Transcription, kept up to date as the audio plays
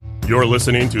You're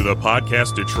listening to the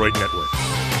Podcast Detroit Network.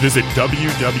 Visit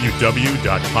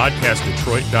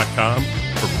www.podcastdetroit.com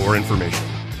for more information.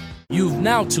 You've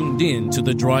now tuned in to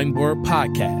the Drawing Board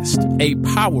Podcast, a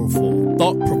powerful,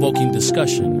 thought-provoking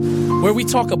discussion where we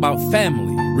talk about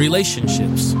family,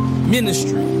 relationships,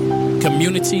 ministry,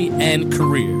 community, and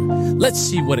career. Let's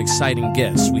see what exciting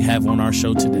guests we have on our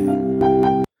show today.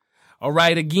 All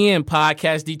right, again,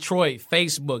 Podcast Detroit,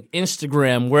 Facebook,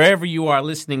 Instagram, wherever you are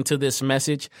listening to this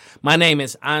message. My name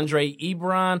is Andre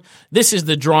Ebron. This is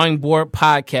the Drawing Board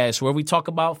Podcast, where we talk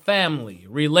about family,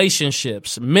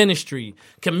 relationships, ministry,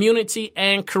 community,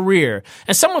 and career.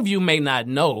 And some of you may not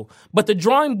know, but the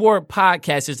Drawing Board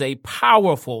Podcast is a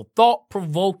powerful,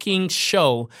 thought-provoking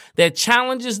show that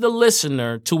challenges the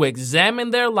listener to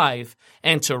examine their life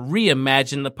and to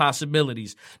reimagine the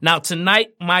possibilities. Now, tonight,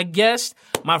 my guest,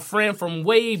 my friend from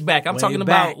way back.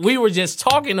 We were just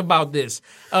talking about this.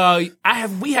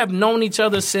 We have known each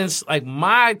other since like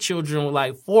my children were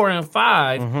like 4 and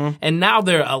 5, and now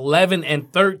they're 11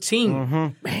 and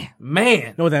 13.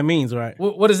 Man. Know what that means, right?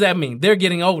 What does that mean? They're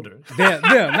getting older. Them,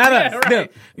 not us. Right. Them.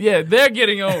 Yeah, they're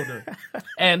getting older.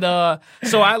 And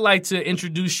so I'd like to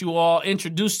introduce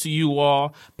to you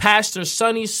all Pastor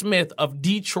Sonny Smith of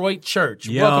Detroit Church.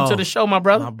 Yo, welcome to the show, my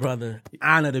brother. My brother,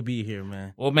 honor to be here,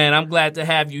 man. Well, man, I'm glad to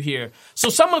have you here. So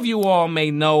some of you all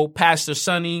may know Pastor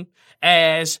Sonny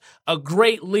as a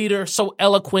great leader, so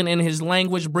eloquent in his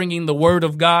language, bringing the word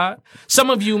of God. Some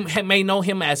of you may know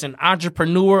him as an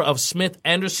entrepreneur of Smith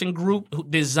Anderson Group,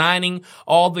 designing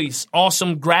all these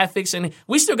awesome graphics. And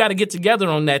we still got to get together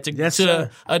on that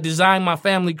to design my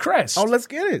family crest. Oh, let's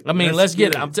get it. I mean, let's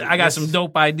get it. I got some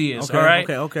dope ideas, okay, all right?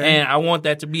 Okay. And I want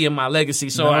that to be in my legacy.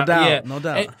 So no doubt.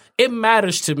 It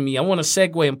matters to me. I want to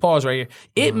segue and pause right here.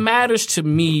 It matters to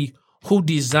me who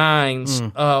designs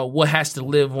what has to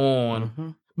live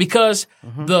on. Because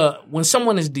when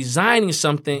someone is designing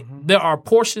something, there are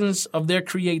portions of their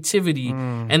creativity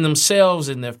and themselves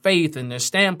and their faith and their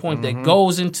standpoint that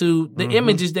goes into the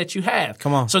images that you have.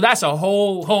 Come on. So that's a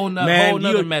whole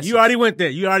nother message. You already went there.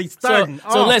 You already started.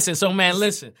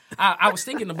 Listen. I was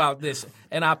thinking about this,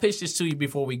 and I'll pitch this to you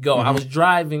before we go. I was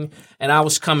driving, and I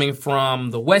was coming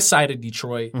from the west side of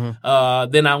Detroit.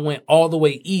 Then I went all the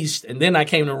way east, and then I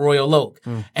came to Royal Oak.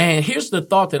 And here's the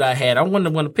thought that I had. I want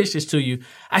to pitch this to you.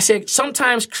 I said,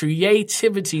 sometimes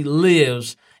creativity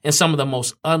lives in some of the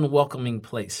most unwelcoming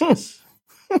places.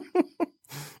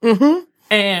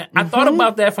 And I thought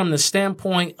about that from the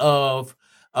standpoint of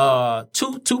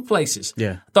two places.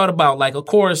 Yeah. I thought about, like, of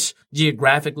course,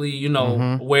 geographically,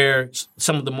 where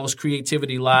some of the most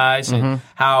creativity lies, and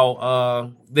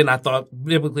how then I thought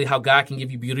biblically how God can give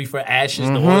you beauty for ashes,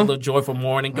 the oil of joy for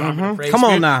mourning, garment of praise. Come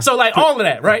on now. So, like, all of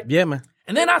that, right? Yeah, man.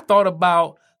 And then I thought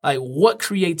about, like, what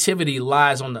creativity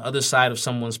lies on the other side of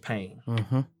someone's pain.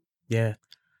 Yeah.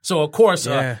 So, of course,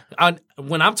 Yeah.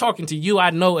 when I'm talking to you,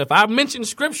 I know if I mention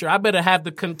scripture, I better have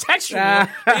the contextual.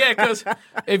 Because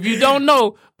if you don't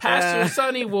know, Pastor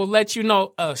Sonny will let you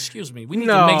know, excuse me, we need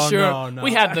to make sure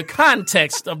we have the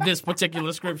context of this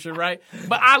particular scripture, right?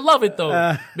 But I love it,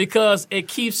 though, because it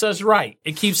keeps us right.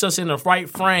 It keeps us in the right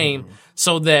frame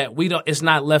so that it's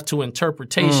not left to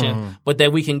interpretation, but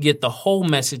that we can get the whole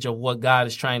message of what God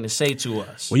is trying to say to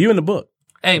us. Well, you're in the book.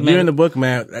 Hey, man. You're in the book,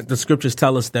 man. The scriptures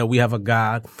tell us that we have a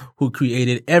God who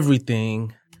created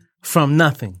everything from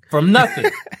nothing. From nothing.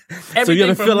 So you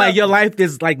ever feel like your life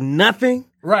is like nothing?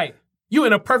 Right. You're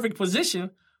in a perfect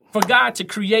position for God to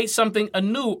create something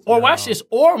anew. Or watch this,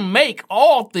 or make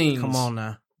all things Come on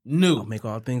now. new. I'll make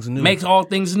all things new. Makes all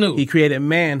things new. He created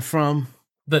man from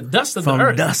the dust of the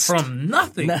earth. From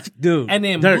nothing. Dude. And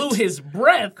then dirt. blew his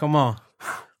breath. Come on.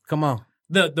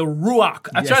 The ruach.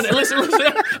 I tried to listen.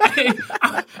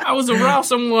 I was around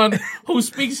someone who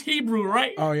speaks Hebrew,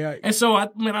 right? Oh, yeah. And so I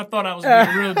thought I was being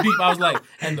real deep. I was like,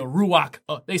 and the ruach.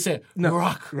 They said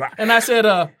ruach. And I said,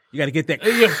 you got to get that.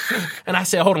 yeah. And I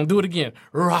said, hold on, do it again.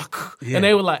 Rock. Yeah. And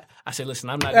they were like, I said, listen,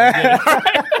 I'm not going to get it.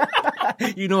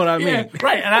 Right? You know what I mean? Yeah,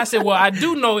 right. And I said, well, I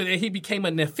do know that he became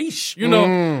a nephesh,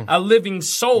 a living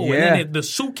soul. Yeah. And then the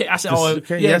suke. I said, suke.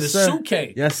 Yes,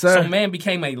 sir. So man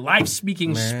became a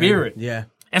life-speaking spirit. Yeah.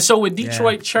 And so with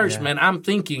Detroit Church, man, I'm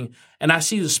thinking, and I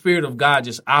see the Spirit of God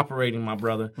just operating, my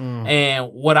brother.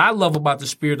 And what I love about the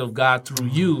Spirit of God through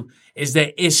you is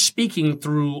that it's speaking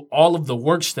through all of the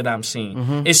works that I'm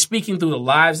seeing. It's speaking through the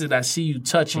lives that I see you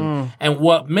touching. And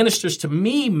what ministers to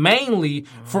me mainly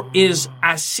is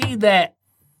I see that,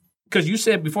 because you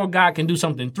said before God can do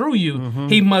something through you,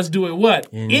 he must do it what?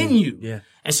 In you. Yeah.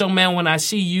 And so, man, when I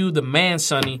see you, the man,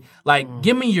 Sonny, like,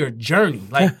 give me your journey.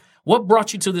 Like, What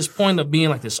brought you to this point of being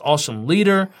like this awesome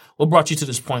leader? What brought you to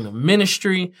this point of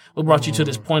ministry? What brought you to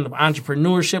this point of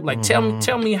entrepreneurship? Like,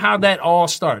 tell me how that all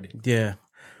started. Yeah,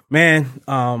 man.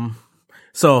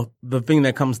 So the thing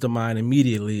that comes to mind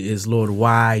immediately is, Lord,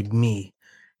 why me?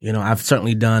 You know, I've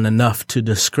certainly done enough to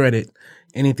discredit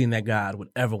anything that God would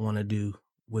ever want to do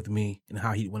with me and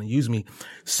how he'd want to use me.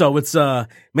 So it's,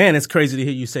 man, it's crazy to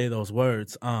hear you say those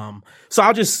words. So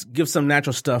I'll just give some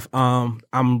natural stuff.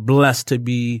 I'm blessed to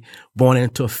be born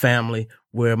into a family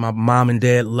where my mom and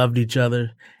dad loved each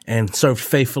other and served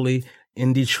faithfully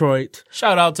in Detroit.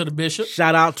 Shout out to the bishop.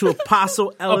 Shout out to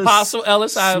Apostle Ellis. Apostle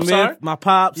Ellis, I'm sorry. My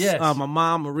pops, Yes. My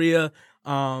mom, Maria.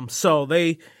 So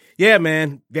they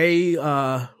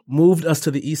moved us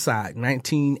to the east side,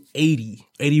 1980,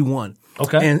 81.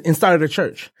 Okay. And started a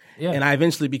church. Yeah. And I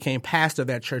eventually became pastor of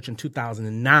that church in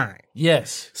 2009.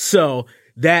 Yes. So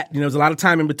that, you know, there's a lot of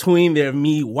time in between there,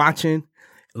 me watching,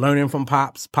 learning from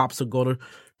Pops. Pops would go to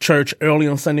church early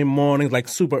on Sunday mornings, like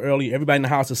super early. Everybody in the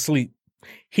house is asleep.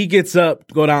 He gets up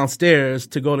to go downstairs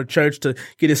to go to church to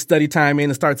get his study time in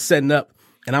and start setting up.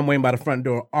 And I'm waiting by the front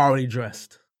door already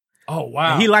dressed. Oh,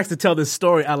 wow. And he likes to tell this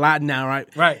story a lot now, right?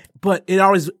 Right. But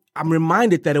I'm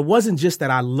reminded that it wasn't just that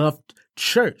I loved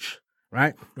church,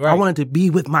 right? I wanted to be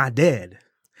with my dad.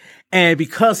 And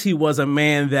because he was a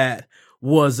man that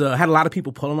was, had a lot of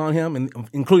people pulling on him, and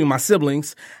including my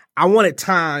siblings, I wanted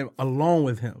time alone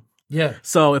with him. Yeah.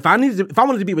 So if I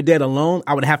wanted to be with dad alone,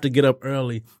 I would have to get up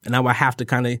early and I would have to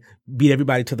kind of beat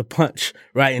everybody to the punch,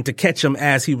 right? And to catch him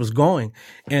as he was going.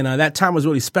 And that time was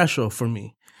really special for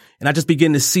me. And I just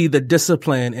began to see the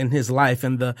discipline in his life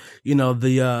and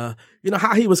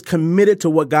how he was committed to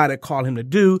what God had called him to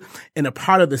do in a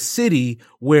part of the city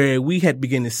where we had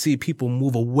begun to see people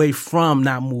move away from,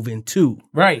 not move into.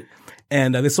 Right.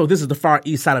 And so this is the far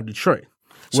east side of Detroit,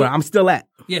 where I'm still at.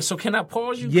 Yeah, so can I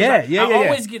pause you? Yeah. I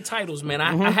always get titles, man.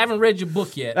 I haven't read your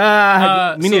book yet.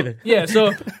 Me neither. Yeah,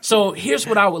 so here's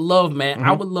what I would love, man.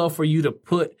 I would love for you to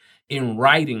put in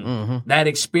writing that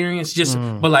experience,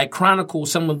 but like chronicle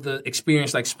some of the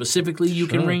experience, like specifically you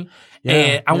can read. Yeah,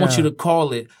 and I want you to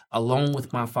call it Alone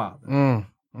with My Father.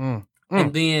 And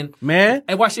then, man,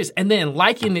 and watch this, and then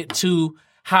liken it to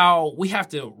how we have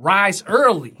to rise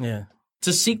early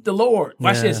to seek the Lord.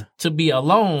 Watch this, to be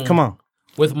alone. Come on.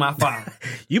 With my Father.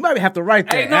 You might have to write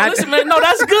that. Hey, no, listen, man. No,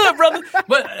 that's good, brother.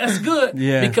 But that's good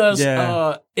because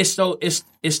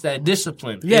it's that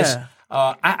discipline. Yeah.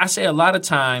 I say a lot of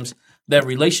times that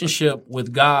relationship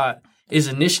with God is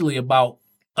initially about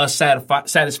us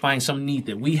satisfying some need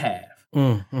that we have.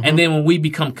 And then when we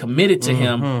become committed to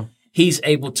Him, He's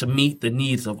able to meet the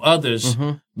needs of others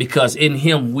because in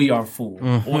Him we are full.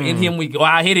 Or in Him we go.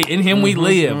 I hit it. In Him we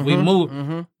live. We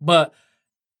move. But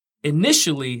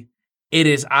initially, it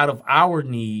is out of our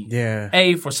need,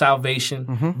 A, for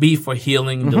salvation, B, for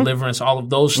healing, deliverance, all of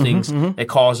those things that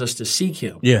cause us to seek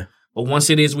Him. Yeah. But once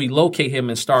it is we locate Him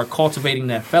and start cultivating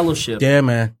that fellowship,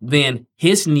 then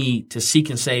His need to seek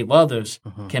and save others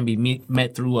can be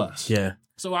met through us. Yeah.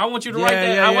 So I want you to write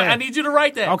that. I need you to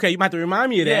write that. Okay, you might have to remind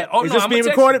me of that. Oh, is this being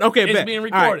recorded? Okay, it's bet. being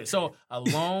recorded. Right. So,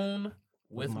 Alone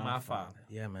with my Father.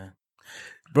 Yeah, man.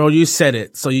 Bro, you said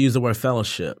it. So you use the word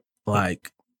fellowship.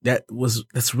 Like,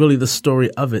 that's really the story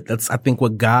of it. That's, I think,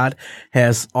 what God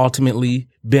has ultimately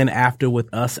been after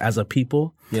with us as a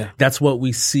people. Yeah. That's what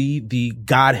we see, the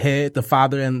Godhead, the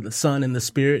Father and the Son and the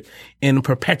Spirit in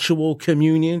perpetual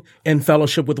communion and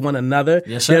fellowship with one another.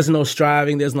 Yes, sir. There's no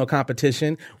striving. There's no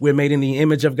competition. We're made in the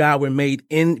image of God. We're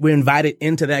invited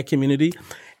into that community.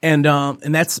 And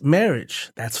that's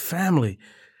marriage. That's family.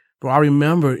 Bro, I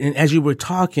remember, and as you were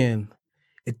talking,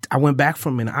 I went back for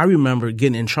a minute. I remember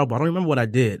getting in trouble. I don't remember what I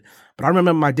did, but I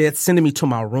remember my dad sending me to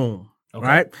my room,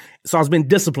 right? So I was being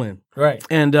disciplined. Right.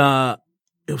 And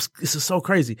this is so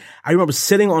crazy. I remember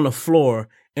sitting on the floor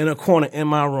in a corner in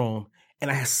my room,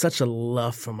 and I had such a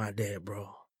love for my dad, bro.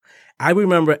 I'm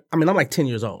like 10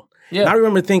 years old. Yeah. And I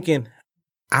remember thinking,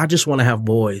 I just want to have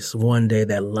boys one day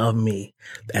that love me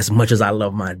as much as I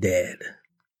love my dad.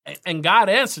 And God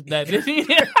answered that, didn't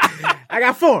He? I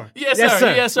got 4. Yes,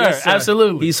 sir. Yes, sir.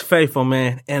 Absolutely. He's faithful,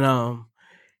 man. And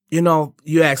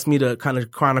you asked me to kind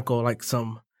of chronicle like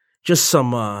some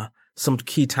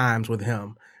key times with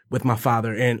him, with my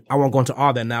father, and I won't go into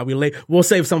all that now. We'll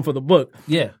save some for the book.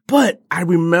 Yeah. But I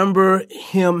remember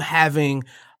him having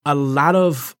a lot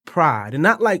of pride, and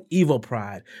not like evil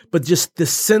pride, but just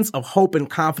this sense of hope and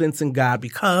confidence in God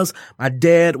because my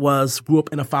dad grew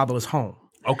up in a fatherless home.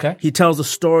 Okay. He tells a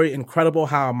story incredible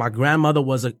how my grandmother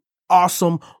was an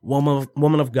awesome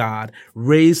woman of God,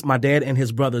 raised my dad and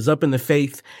his brothers up in the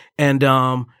faith. And,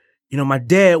 my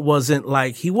dad wasn't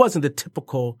the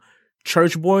typical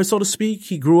church boy, so to speak.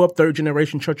 He grew up third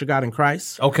generation Church of God in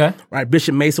Christ. Okay. Right.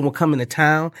 Bishop Mason would come into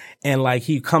town and like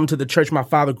he'd come to the church my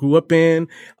father grew up in,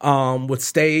 would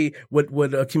stay,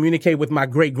 would communicate with my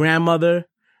great grandmother.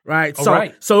 Right.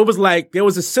 So it was like there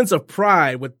was a sense of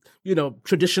pride with,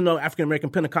 traditional African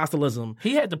American Pentecostalism.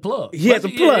 He had the plug. He had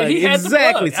the plug.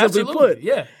 Exactly. Simply put.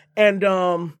 Yeah.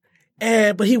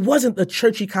 But he wasn't the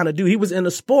churchy kind of dude. He was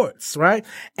into sports, right?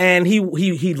 And he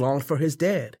longed for his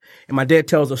dad. And my dad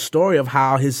tells a story of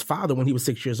how his father, when he was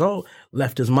 6 years old,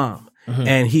 left his mom. Mm-hmm.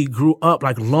 And he grew up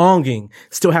like longing,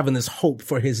 still having this hope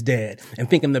for his dad and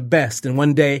thinking the best. And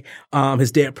one day,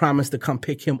 his dad promised to come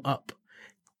pick him up.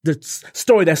 The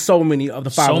story that so many of the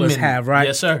fathers have, right?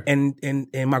 Yes, sir. And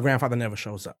my grandfather never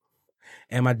shows up.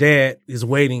 And my dad is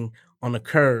waiting on the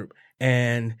curb,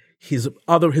 and his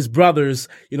brothers,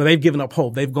 they've given up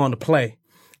hope. They've gone to play,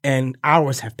 and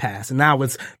hours have passed. And now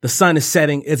the sun is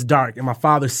setting. It's dark, and my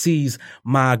father sees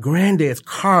my granddad's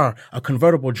car, a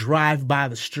convertible, drive by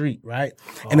the street, right?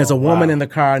 And there's a woman in the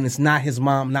car, and it's not his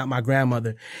mom, not my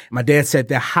grandmother. My dad said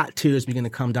that hot tears begin to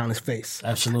come down his face.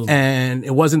 Absolutely. And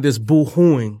it wasn't this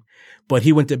boo-hooing, but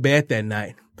he went to bed that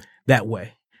night that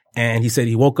way. And he said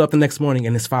he woke up the next morning,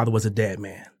 and his father was a dead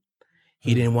man.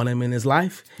 He didn't want him in his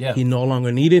life. Yeah. He no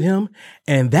longer needed him.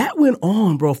 And that went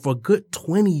on, bro, for a good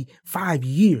 25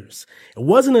 years. It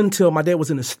wasn't until my dad was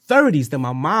in his 30s that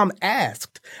my mom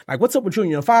asked, like, what's up with you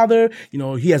and your father?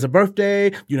 He has a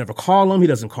birthday. You never call him. He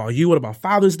doesn't call you. What about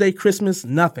Father's Day, Christmas?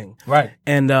 Nothing. Right.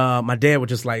 And my dad was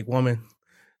just like, woman,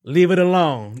 leave it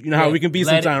alone. You know how we can be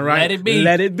sometimes, right? Let it be.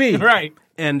 Let it be. Right.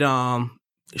 And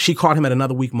she caught him at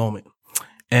another weak moment.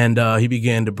 And he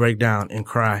began to break down and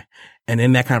cry. And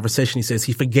in that conversation, he says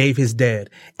he forgave his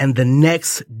dad. And the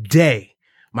next day,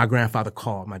 my grandfather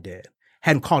called my dad.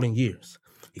 Hadn't called in years.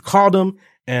 He called him,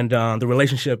 and the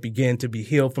relationship began to be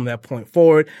healed from that point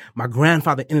forward. My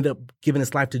grandfather ended up giving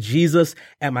his life to Jesus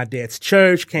at my dad's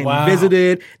church, came and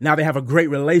visited. Now they have a great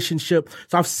relationship.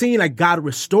 So I've seen like God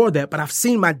restore that, but I've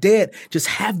seen my dad just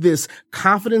have this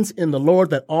confidence in the Lord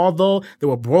that although there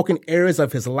were broken areas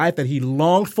of his life that he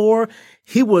longed for,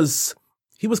 he was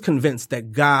convinced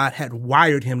that God had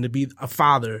wired him to be a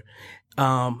father,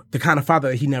 the kind of father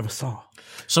that he never saw.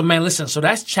 So, man, listen. So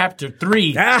that's chapter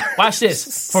 3. Watch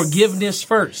this. Forgiveness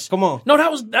first. Come on. No,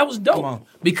 that was dope. Come on.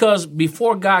 Because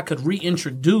before God could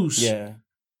reintroduce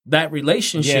that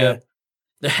relationship,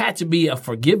 there had to be a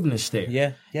forgiveness there.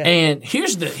 Yeah. And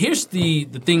here's the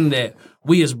thing that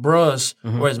we as bros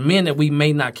or as men that we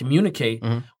may not communicate.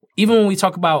 Even when we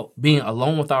talk about being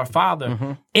alone with our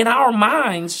Father, in our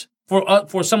minds,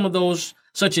 for some of those,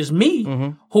 such as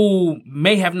me, who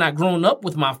may have not grown up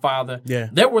with my father,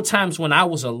 there were times when I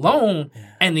was alone,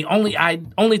 and the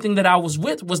only thing that I was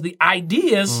with was the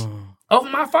ideas of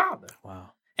my father.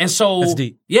 Wow. And so, that's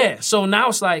deep. So now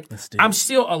it's like I'm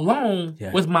still alone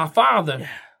with my father,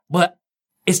 but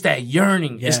it's that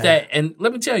yearning. It's that, and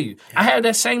let me tell you, I had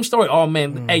that same story. Oh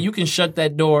man, hey, you can shut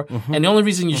that door, and the only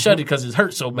reason you shut it because it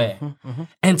hurt so bad.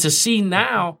 And to see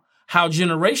now how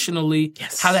generationally,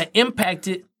 how that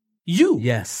impacted you.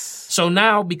 Yes. So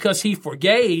now, because he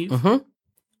forgave,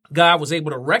 God was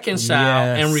able to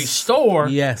reconcile and restore.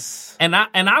 Yes. And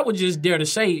I would just dare to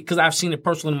say, because I've seen it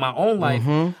personally in my own life,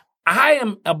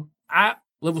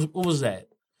 what was that?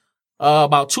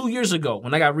 About 2 years ago,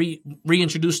 when I got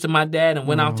reintroduced to my dad and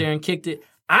went out there and kicked it,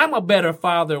 I'm a better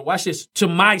father, watch this, to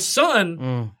my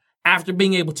son after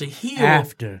being able to heal.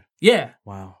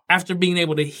 Wow. After being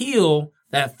able to heal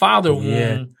that father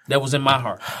wound that was in my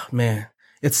heart. Man,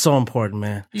 it's so important,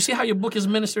 man. You see how your book is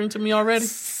ministering to me already?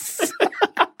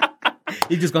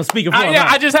 You're just going to speak it for him. Yeah,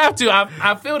 I just have to.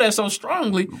 I feel that so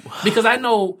strongly because I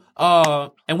know,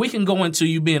 and we can go into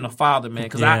you being a father, man,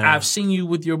 because I've seen you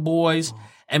with your boys,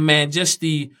 and man, just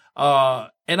and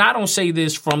I don't say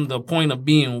this from the point of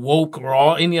being woke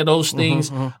or any of those things,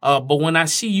 but when I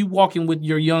see you walking with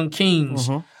your young kings,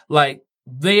 like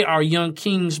they are young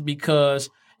kings because,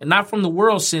 and not from the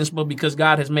world sense, but because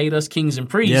God has made us kings and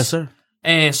priests. Yes, sir.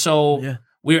 And so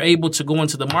we're able to go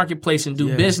into the marketplace and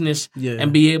do business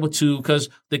and be able to, because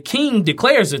the king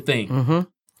declares a thing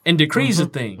and decrees a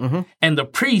thing, and the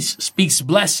priest speaks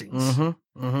blessings.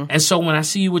 And so when I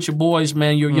see you with your boys,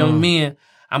 man, your young men,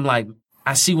 I'm like,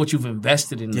 I see what you've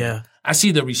invested in them. I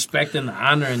see the respect and the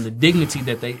honor and the dignity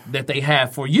that they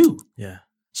have for you. Yeah.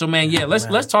 So man,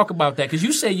 let's talk about that, because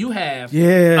you say you have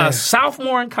a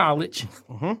sophomore in college.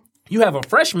 You have a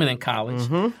freshman in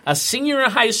college, a senior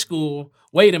in high school.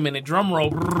 Wait a minute, drum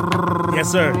roll.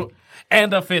 Yes, sir.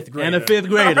 And a fifth grader.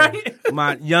 Right?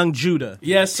 My young Judah.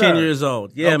 Yes, sir. 10 years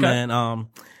old. Yeah, man.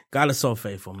 God is so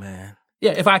faithful, man.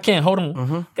 Yeah, if I can, hold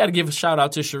on. Got to give a shout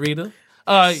out to Sharita.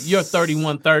 You're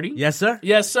 31:30. Yes, sir.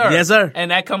 Yes, sir. Yes, sir.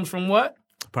 And that comes from what?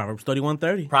 Proverbs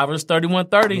 31:30. Proverbs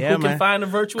 31:30. Yeah, Who can man. find a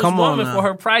virtuous Come on woman now. for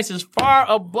her price is far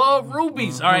above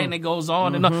rubies. All right, and it goes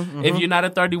on and on. If you're not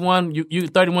at 31, you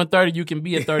 31:30, you can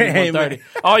be at 31:30.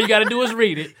 All you got to do is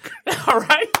read it. All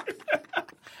right.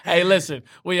 Hey, listen,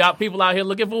 we out people out here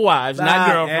looking for wives,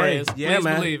 not girlfriends. Hey, yeah, Please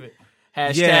man. believe it.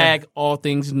 Hashtag all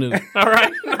things new. All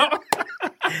right.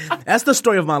 That's the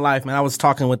story of my life, man. I was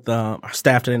talking with our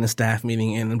staff today in the staff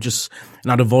meeting, and I'm just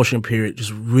in our devotion period,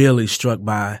 just really struck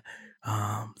by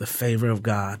the favor of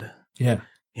God. Yeah.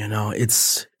 You know,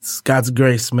 it's God's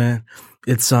grace, man.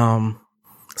 It's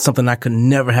something I could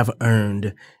never have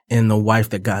earned in the wife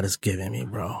that God has given me,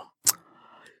 bro.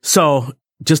 So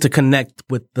just to connect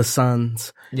with the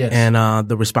sons Yes. and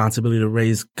the responsibility to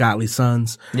raise godly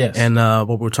sons. Yes. And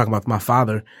what we were talking about with my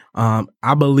father,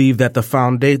 I believe that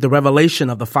the revelation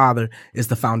of the Father is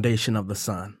the foundation of the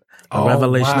Son. The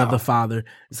revelation of the Father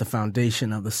is the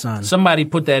foundation of the Son. Somebody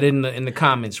put that in the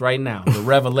comments right now. The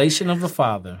revelation of the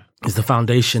Father Is the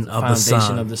foundation of the Son.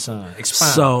 foundation of the Son.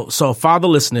 Expound. So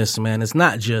fatherlessness, man, it's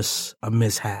not just a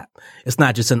mishap. It's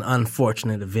not just an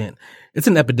unfortunate event. It's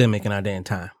an epidemic in our day and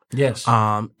time. Yes.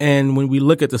 And when we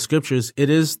look at the scriptures, it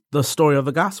is the story of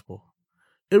the gospel.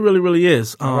 It really, really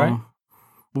is. All right.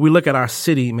 We look at our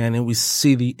city, man, and we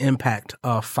see the impact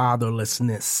of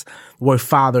fatherlessness. The word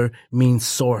father means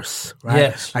source, right?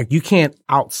 Yes. Like you can't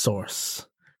outsource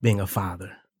being a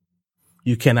father.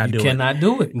 You cannot do it. You cannot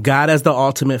do it. God as the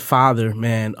ultimate father,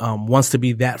 man, wants to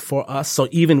be that for us. So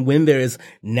even when there is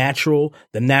the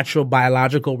natural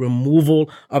biological removal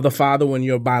of the father, when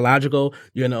your biological,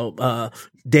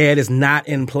 dad is not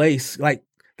in place, like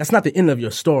that's not the end of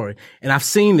your story. And I've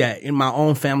seen that in my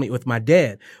own family with my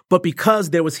dad. But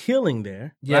because there was healing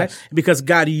there, Yes. right? Because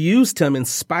God used him in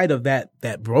spite of that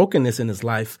brokenness in his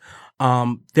life,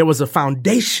 there was a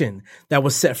foundation that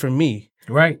was set for me.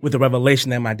 Right. With the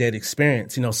revelation that my dad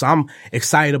experienced, so I'm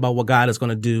excited about what God is going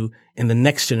to do in the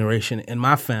next generation in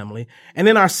my family and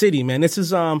in our city, man. This is,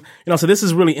 so this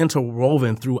is really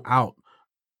interwoven throughout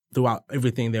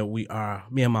everything that we are,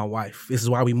 me and my wife. This is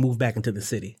why we moved back into the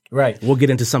city. Right. We'll get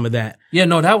into some of that. Yeah,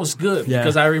 no, that was good Yeah.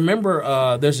 because I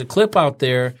remember there's a clip out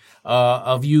there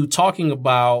of you talking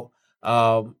about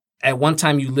at one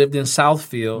time you lived in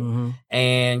Southfield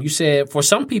and you said for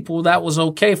some people that was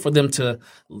okay for them to,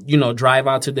 drive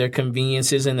out to their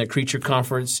conveniences and their creature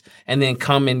comforts and then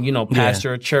come and,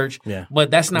 pastor a church. Yeah. But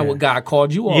that's not what God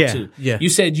called you all to. Yeah. You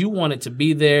said you wanted to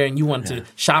be there and you wanted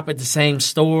to shop at the same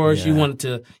stores. Yeah. You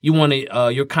wanted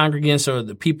your congregants or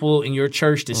the people in your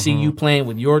church to see you playing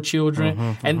with your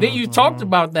children. And then you talked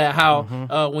about that,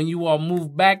 how when you all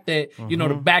moved back that,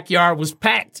 the backyard was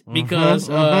packed because,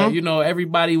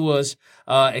 everybody was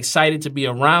excited to be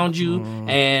around you.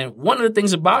 And one of the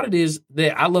things about it is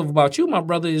that I love about you, my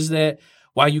brother, is that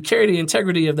while you carry the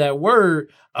integrity of that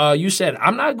word, you said,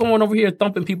 I'm not going over here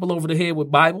thumping people over the head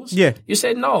with Bibles. Yeah. You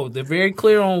said, no, they're very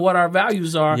clear on what our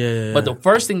values are. Yeah. But the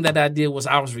first thing that I did was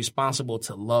I was responsible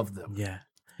to love them. Yeah.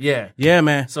 Yeah. Yeah,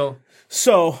 man. So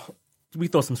we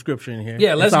throw some scripture in here.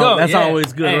 yeah, let's That's go. That's Yeah.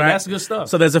 always good, Hey, right? that's good stuff.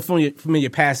 So there's a familiar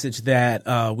passage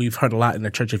that we've heard a lot in the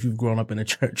church if you've grown up in the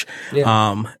church.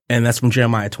 Yeah. And that's from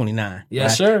Jeremiah 29.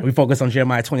 Yes, right? sir. We focus on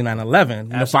Jeremiah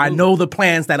 29:11. For I know the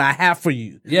plans that I have for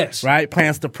you. Yes. Right?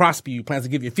 Plans to prosper you, plans to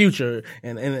give you a future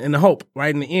and the hope,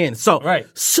 right, in the end. So, Right.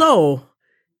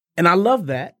 And I love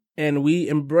that. And we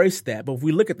embrace that. But if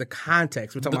we look at the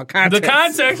context, we're talking about context. The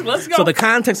context, let's go. So the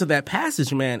context of that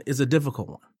passage, man, is a difficult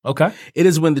one. Okay. It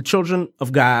is when the children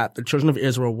of God, the children of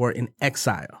Israel, were in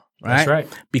exile, right? That's right.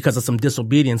 Because of some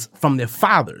disobedience from their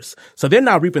fathers. So they're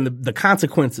now reaping the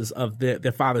consequences of their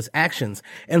father's actions.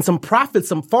 And some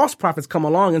false prophets come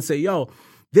along and say, yo,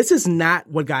 this is not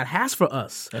what God has for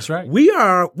us. That's right. We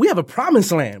have a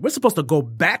promised land. We're supposed to go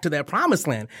back to that promised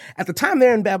land. At the time,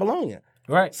 they're in Babylonia.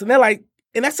 Right. So they're like,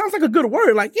 and that sounds like a good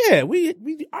word. Like, yeah, we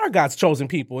are God's chosen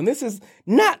people, and this is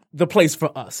not the place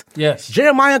for us. Yes.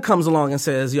 Jeremiah comes along and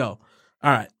says, yo, all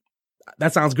right,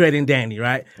 that sounds great and dandy,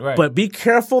 right? Right. But be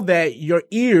careful that your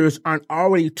ears aren't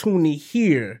already tuned to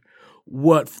hear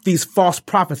what these false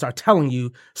prophets are telling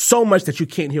you so much that you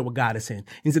can't hear what God is saying.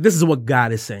 He said, this is what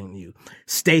God is saying to you.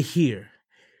 Stay here.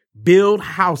 Build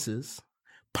houses.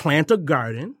 Plant a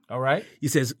garden. All right. He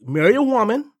says, marry a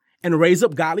woman and raise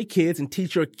up godly kids and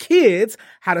teach your kids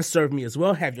how to serve me as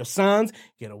well. Have your sons,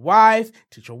 get a wife,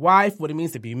 teach your wife what it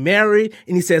means to be married.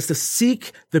 And he says to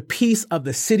seek the peace of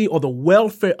the city or the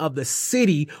welfare of the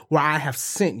city where I have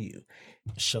sent you.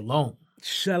 Shalom.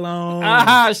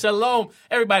 Shalom. Shalom.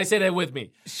 Everybody say that with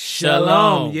me.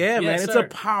 Shalom. Yeah, Yes, man. It's sir. a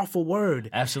powerful word.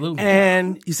 Absolutely.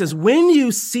 And he says, when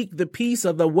you seek the peace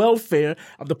of the welfare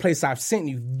of the place I've sent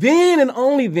you, then and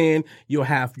only then you'll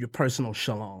have your personal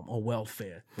shalom or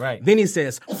welfare. Right. Then he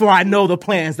says, for I know the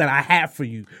plans that I have for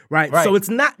you. Right. Right. So it's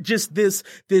not just this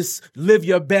live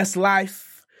your best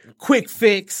life, quick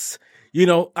fix,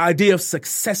 idea of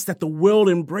success that the world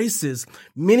embraces.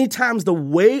 Many times the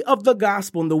way of the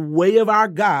gospel and the way of our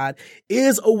God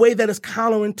is a way that is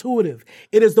counterintuitive.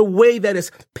 It is the way that is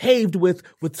paved with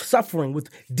suffering, with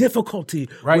difficulty,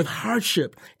 Right. with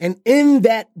hardship. And in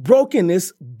that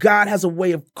brokenness, God has a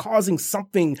way of causing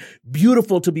something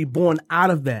beautiful to be born out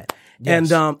of that.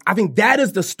 Yes. And I think that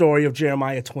is the story of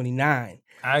Jeremiah 29.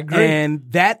 I agree. And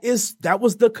that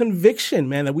was the conviction,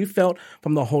 man, that we felt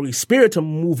from the Holy Spirit to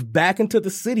move back into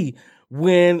the city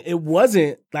when it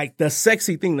wasn't like the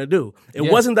sexy thing to do. It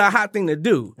wasn't the hot thing to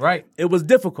do. Right. It was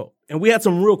difficult. And we had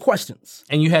some real questions.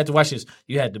 And you had to watch this.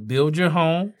 You had to build your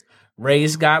home,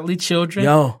 raise godly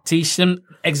children, teach them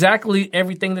exactly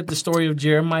everything that the story of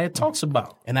Jeremiah talks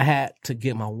about. And I had to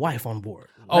get my wife on board.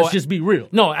 Let's just be real.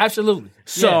 No, absolutely.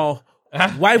 So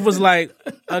wife was like,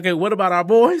 okay, what about our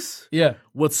boys? Yeah.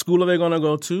 What school are they going to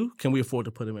go to? Can we afford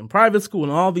to put them in private school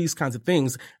and all these kinds of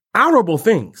things? Honorable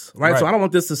things, right? So I don't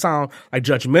want this to sound like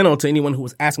judgmental to anyone who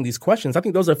was asking these questions. I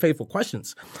think those are faithful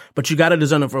questions, but you got to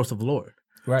discern the voice of the Lord.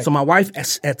 Right. So my wife,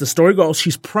 as the story goes,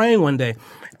 she's praying one day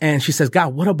and she says,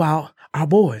 God, what about our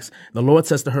boys? The Lord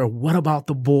says to her, what about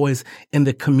the boys in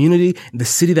the community, in the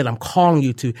city that I'm calling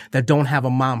you to that don't have a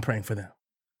mom praying for them?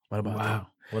 What about them?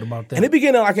 What about that? And it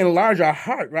began to enlarge our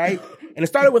heart, right? And it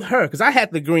started with her because I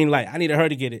had the green light. I needed her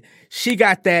to get it. She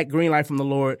got that green light from the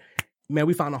Lord. Man,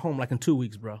 we found a home in 2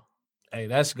 weeks, bro. Hey,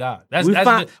 that's God.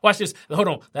 Watch this. Hold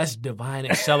on. That's divine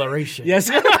acceleration. Yes.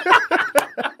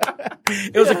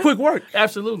 It was a quick work.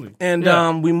 Absolutely.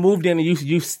 And we moved in, and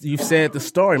you said the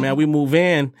story, man. We move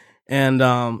in, and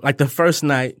the first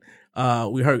night, I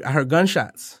heard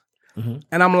gunshots, and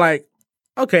I'm like,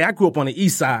 okay, I grew up on the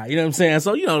east side, you know what I'm saying?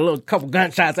 So, a little couple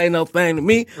gunshots ain't no thing to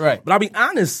me. Right. But I'll be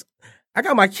honest, I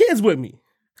got my kids with me.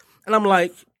 And I'm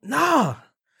like, nah,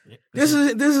 this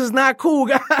is not cool,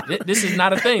 God. This is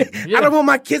not a thing. Yeah. I don't want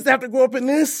my kids to have to grow up in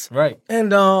this. Right.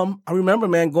 And I remember,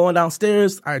 man, going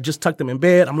downstairs. I just tucked them in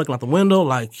bed. I'm looking out the window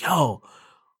like, yo,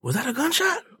 was that a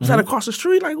gunshot? Was that across the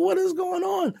street? Like, what is going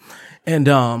on? And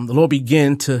the Lord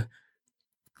began to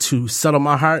settle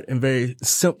my heart in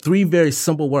three very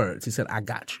simple words. He said, I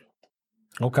got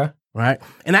you. Okay. Right?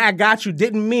 And I got you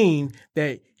didn't mean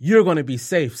that you're going to be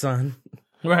safe, son.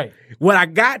 Right. What I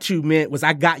got you meant was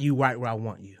I got you right where I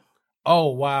want you. Oh,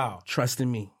 wow. Trusting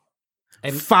me.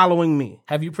 And following me.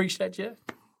 Have you preached that yet?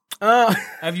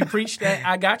 Have you preached that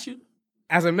I got you?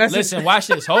 As a message? Listen, watch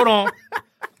this. Hold on.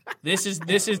 This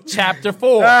is chapter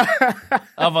 4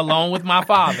 of Alone with My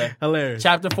Father. Hilarious.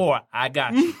 Chapter 4, I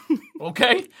got you.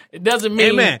 Okay? It doesn't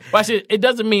mean, Amen. Watch it. It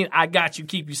doesn't mean I got you,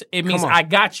 keep you. It means I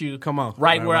got you. Come on.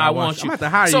 Right where I want you. I'm about to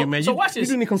hire you, man. So watch this.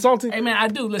 You do any consulting? Hey, man, I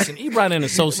do. Listen, Ebron and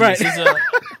Associates Right.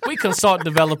 we consult,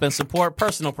 develop, and support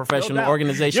personal, professional, doubt.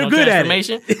 organizational You're good at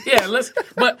transformation. Yeah,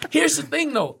 but here's the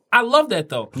thing, though. I love that,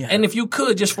 though. Yeah. And if you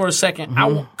could, just for a second,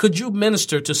 could you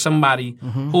minister to somebody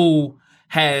who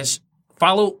has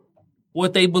followed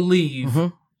what they believe,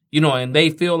 and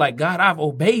they feel like, God, I've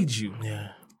obeyed you. Yeah.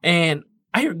 And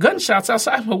I hear gunshots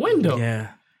outside my window.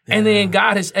 Yeah. And then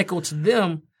God has echoed to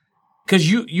them because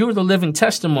you're the living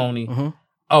testimony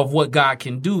of what God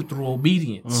can do through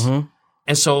obedience.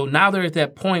 And so now they're at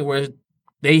that point where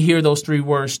they hear those 3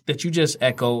 words that you just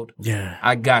echoed. Yeah.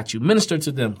 I got you. Minister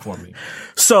to them for me.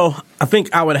 So I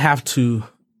think I would have to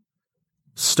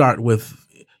start with,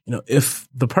 if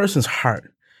the person's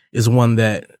heart is one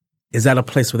that is at a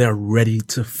place where they're ready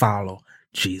to follow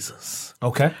Jesus.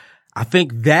 Okay. I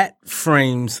think that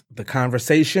frames the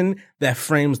conversation, that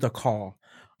frames the call.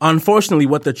 Unfortunately,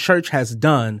 what the church has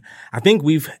done, I think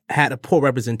we've had a poor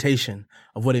representation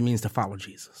of what it means to follow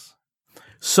Jesus.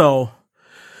 So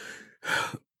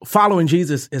following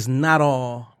Jesus is not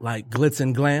all like glitz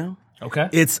and glam. Okay.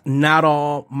 It's not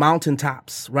all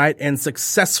mountaintops, right? And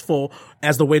successful,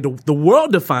 as the way the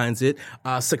world defines it,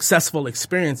 successful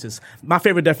experiences. My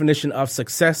favorite definition of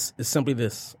success is simply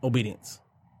this: obedience.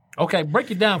 Okay,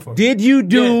 break it down for me. Did you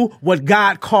do what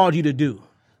God called you to do?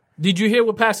 Did you hear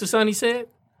what Pastor Sonny said?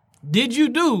 Did you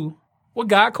do what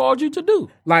God called you to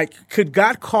do? Like, could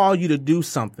God call you to do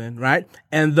something, right?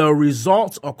 And the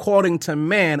results, according to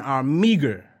man, are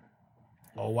meager.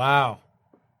 Oh, wow.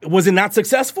 Was it not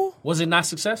successful? Was it not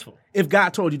successful? If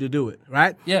God told you to do it,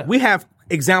 right? Yeah. We have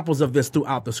examples of this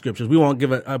throughout the scriptures. We won't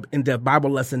give an in-depth Bible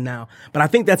lesson now, but I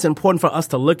think that's important for us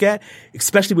to look at,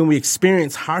 especially when we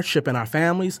experience hardship in our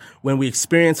families, when we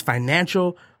experience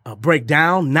financial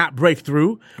breakdown, not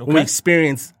breakthrough, when we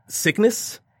experience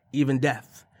sickness, even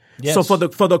death. Yes. So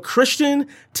for the Christian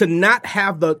to not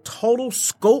have the total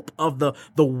scope of the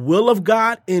will of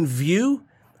God in view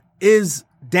is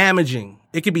damaging.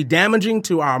 It could be damaging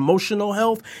to our emotional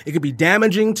health. It could be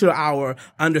damaging to our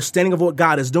understanding of what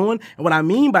God is doing. And what I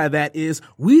mean by that is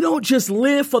we don't just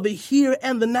live for the here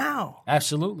and the now.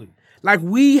 Absolutely. Like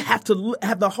we have to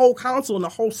have the whole counsel and the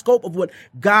whole scope of what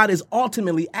God is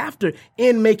ultimately after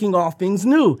in making all things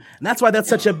new. And that's why that's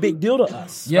such a big deal to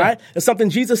us, right? It's something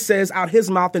Jesus says out his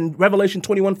mouth in Revelation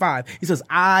 21:5. He says,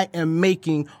 I am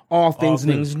making all things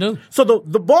new. So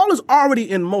the ball is already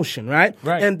in motion, right?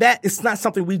 And that is not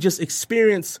something we just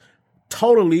experience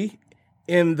totally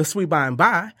in the sweet by and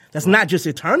by. That's not just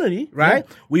eternity, right?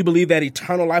 We believe that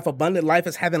eternal life, abundant life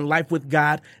is having life with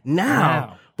God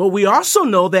now. But we also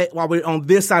know that while we're on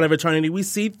this side of eternity, we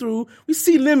see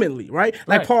limitly, right?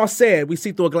 Like Paul said, we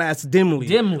see through a glass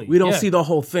dimly. We don't see the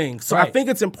whole thing. So I think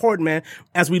it's important, man,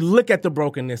 as we look at the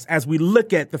brokenness, as we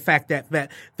look at the fact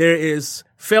that there is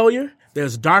failure,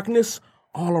 there's darkness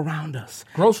all around us.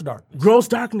 Gross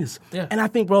darkness. Yeah. And I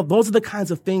think, bro, those are the kinds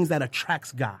of things that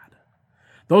attracts God.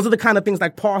 Those are the kind of things,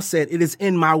 like Paul said, it is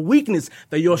in my weakness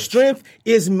that your strength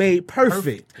is made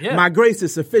perfect. Yeah. My grace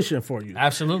is sufficient for you.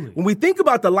 Absolutely. When we think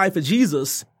about the life of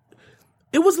Jesus,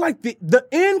 it was like the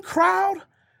in crowd,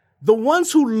 the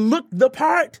ones who looked the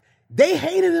part, they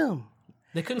hated him.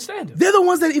 They couldn't stand him. They're the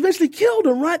ones that eventually killed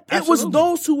him, right? Absolutely. It was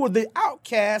those who were the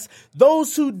outcasts,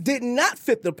 those who did not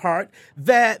fit the part,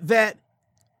 that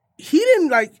he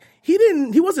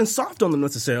wasn't soft on them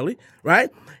necessarily, right?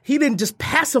 He didn't just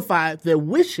pacify their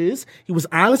wishes. He was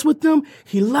honest with them.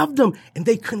 He loved them, and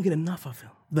they couldn't get enough of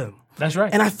them. That's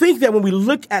right. And I think that when we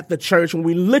look at the church, when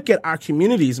we look at our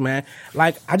communities, man,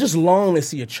 like I just long to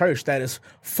see a church that is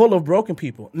full of broken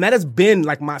people. And that has been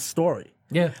like my story.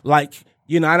 Yeah. Like,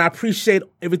 and I appreciate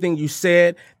everything you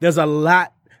said. There's a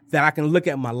lot that I can look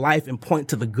at my life and point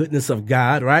to the goodness of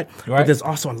God, right? But there's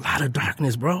also a lot of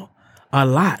darkness, bro. A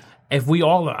lot. If we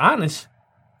all are honest,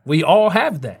 we all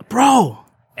have that. Bro.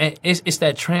 And it's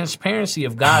that transparency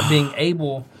of God being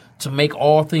able to make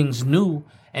all things new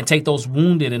and take those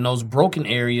wounded and those broken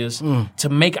areas to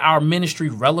make our ministry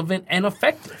relevant and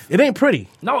effective. It ain't pretty.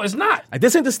 No, it's not. Like,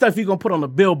 this ain't the stuff you're going to put on the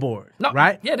billboard,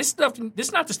 right? Yeah, this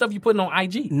is not the stuff you're putting on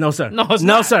IG. No, sir. No, it's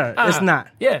not. Sir. It's not.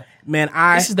 Yeah. Man,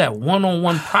 This is that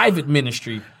one-on-one private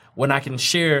ministry when I can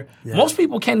share. Yeah. Most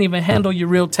people can't even handle your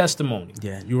real testimony.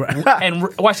 Yeah, you're right.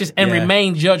 And watch this, and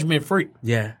remain judgment-free.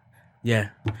 Yeah.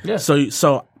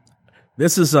 So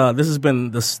this has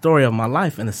been the story of my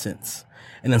life in a sense,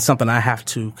 and then something I have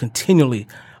to continually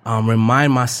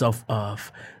remind myself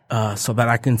of, so that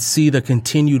I can see the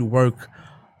continued work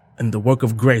and the work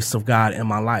of grace of God in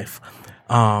my life.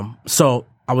 So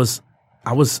I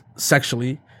was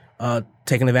sexually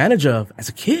taken advantage of as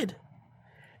a kid,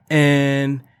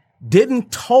 and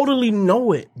didn't totally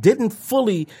know it, didn't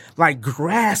fully like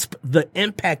grasp the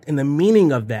impact and the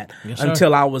meaning of that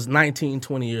until I was 19,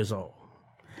 20 years old.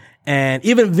 And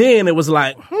even then it was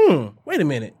like, wait a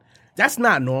minute, that's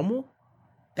not normal.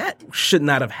 That should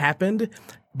not have happened.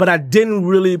 But I didn't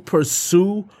really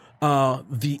pursue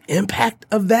the impact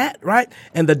of that, right?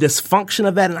 And the dysfunction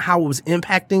of that and how it was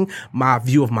impacting my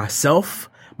view of myself,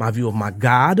 my view of my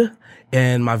God,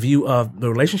 and my view of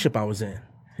the relationship I was in.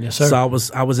 Yes, sir.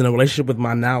 So I was in a relationship with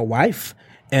my now wife,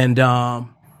 and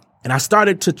I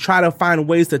started to try to find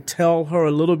ways to tell her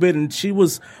a little bit, and she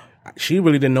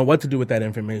really didn't know what to do with that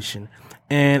information,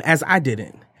 and as I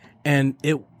didn't. And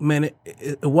it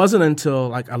wasn't until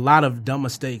like a lot of dumb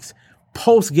mistakes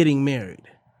post getting married.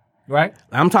 Right.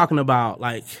 I'm talking about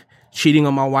like cheating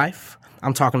on my wife.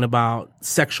 I'm talking about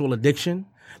sexual addiction.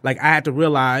 Like I had to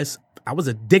realize I was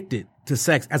addicted to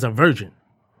sex as a virgin.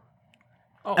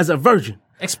 Oh. As a virgin.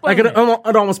 Explain like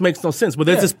it almost makes no sense, but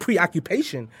there's this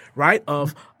preoccupation, right,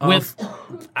 of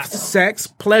sex,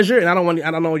 pleasure, and I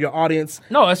don't know your audience.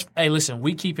 No, hey, listen,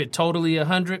 we keep it totally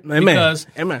 100 because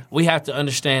we have to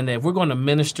understand that if we're going to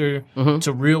minister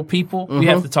to real people, we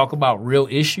have to talk about real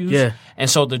issues. Yeah. And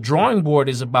so the drawing board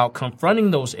is about confronting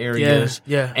those areas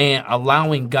and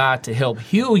allowing God to help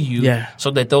heal you so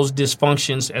that those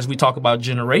dysfunctions, as we talk about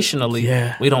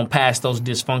generationally, we don't pass those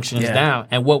dysfunctions down.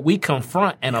 And what we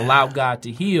confront and allow God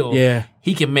to heal,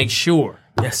 he can make sure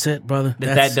that's it, brother.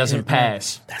 That doesn't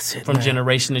pass from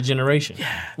generation to generation.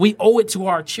 Yeah. We owe it to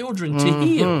our children to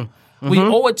heal. We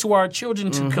owe it to our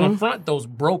children to confront those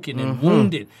broken and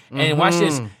wounded and watch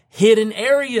this, hidden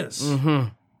areas.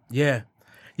 Yeah.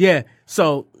 Yeah.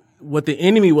 So what the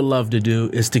enemy would love to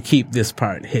do is to keep this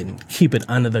part hidden, keep it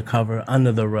under the cover,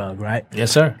 under the rug, right?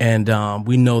 Yes, sir. And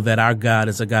we know that our God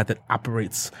is a God that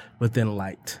operates within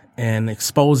light and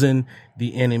exposing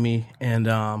the enemy. And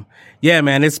yeah,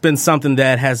 man, it's been something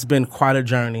that has been quite a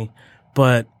journey.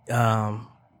 But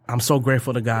I'm so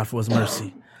grateful to God for his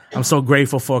mercy. I'm so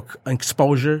grateful for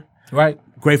exposure. Right.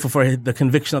 Grateful for the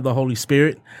conviction of the Holy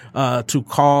Spirit to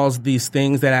cause these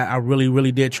things that I really,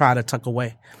 really did try to tuck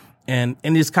away. And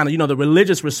it's kind of, the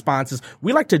religious responses,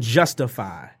 we like to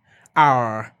justify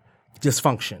our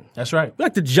dysfunction. That's right. We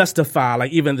like to justify,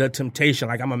 like, even the temptation,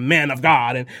 like, I'm a man of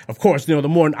God. And of course, the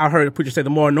more, I heard a preacher say, the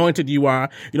more anointed you are,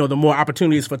 the more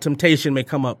opportunities for temptation may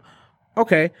come up.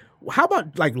 Okay. How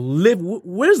about, like,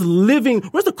 where's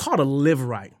the call to live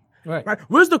right? Right.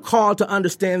 Where's the call to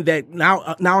understand that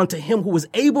now unto him who was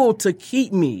able to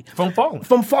keep me from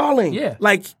falling? Yeah.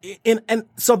 Like, and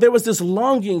so there was this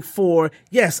longing for,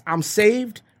 yes, I'm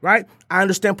saved, right? I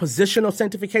understand positional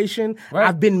sanctification. Right.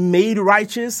 I've been made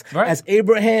righteous as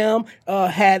Abraham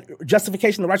had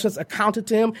justification, the righteousness accounted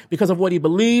to him because of what he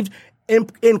believed.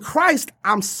 In Christ,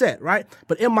 I'm set, right?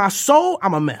 But in my soul,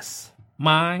 I'm a mess.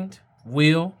 Mind,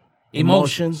 will,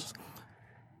 emotions.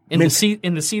 In the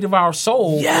seat of our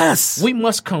soul, yes, we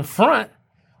must confront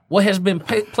what has been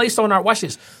placed on our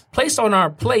placed on our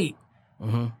plate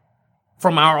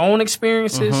from our own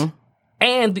experiences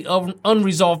and the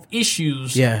unresolved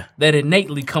issues that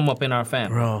innately come up in our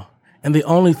family. Bro, and the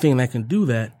only thing that can do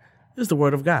that is the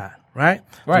Word of God, right?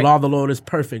 The law of the Lord is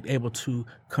perfect, able to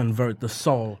convert the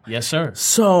soul. Yes, sir.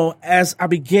 So as I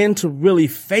begin to really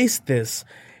face this,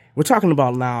 we're talking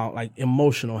about now, like,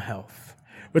 emotional health.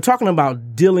 We're talking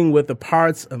about dealing with the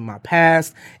parts of my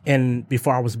past and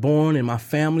before I was born and my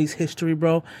family's history,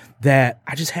 bro, that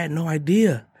I just had no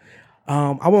idea.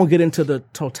 I won't get into the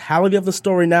totality of the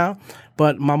story now,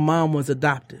 but my mom was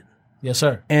adopted. Yes,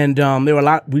 sir. And there were a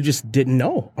lot we just didn't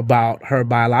know about her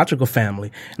biological family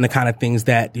and the kind of things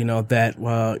that,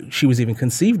 she was even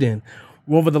conceived in.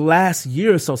 Well, over the last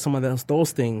year or so, some of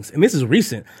those things, and this is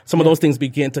recent, some of those things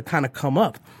began to kind of come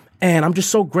up. And I'm just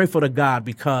so grateful to God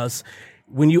because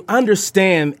when you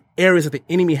understand areas that the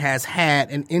enemy has had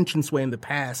an entranceway in the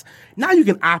past, now you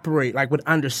can operate, like, with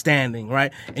understanding,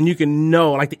 right? And you can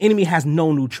know, like, the enemy has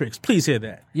no new tricks. Please hear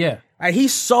that. Yeah. Like,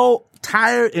 he's so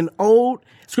tired and old.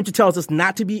 Scripture tells us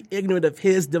not to be ignorant of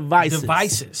his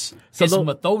devices. So his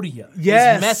methodia.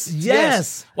 Yes. His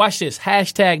yes. Watch this.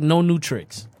 # no new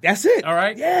tricks. That's it. All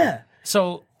right? Yeah.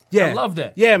 So, I love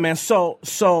that. Yeah, man. So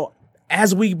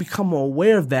as we become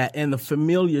aware of that and the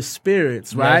familiar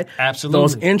spirits, right? Yeah, absolutely.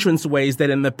 Those entrance ways that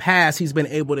in the past he's been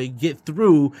able to get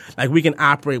through, like, we can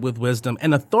operate with wisdom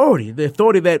and authority, the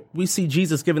authority that we see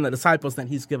Jesus giving the disciples that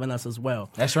he's given us as well.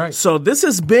 That's right. So this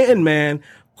has been, man,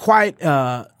 quite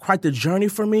the journey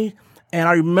for me. And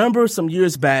I remember some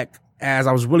years back as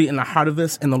I was really in the heart of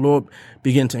this and the Lord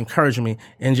began to encourage me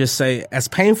and just say, as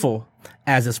painful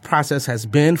as this process has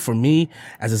been for me,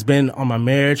 as it's been on my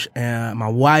marriage and my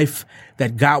wife,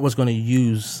 that God was going to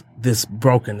use this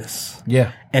brokenness.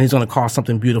 Yeah. And he's going to cause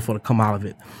something beautiful to come out of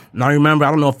it. And I remember,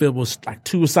 I don't know if it was like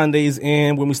 2 Sundays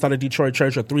in when we started Detroit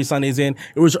Church or 3 Sundays in.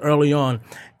 It was early on.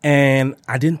 And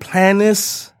I didn't plan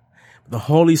this. The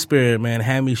Holy Spirit, man,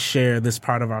 had me share this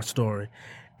part of our story.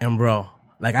 And bro,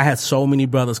 like, I had so many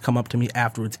brothers come up to me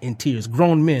afterwards in tears,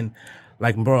 grown men.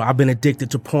 Like, bro, I've been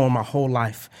addicted to porn my whole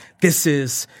life. This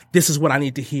is what I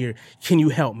need to hear. Can you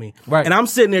help me? Right. And I'm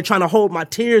sitting there trying to hold my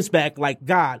tears back like,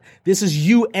 God, this is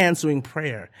you answering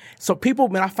prayer. So people,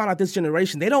 man, I found out this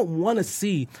generation, they don't want to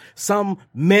see some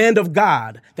man of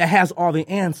God that has all the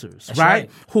answers, That's right?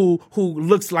 Who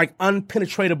looks like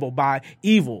unpenetratable by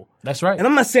evil. That's right. And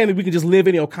I'm not saying that we can just live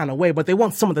any old kind of way, but they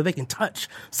want someone that they can touch,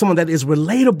 someone that is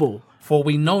relatable. For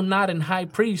we know not an high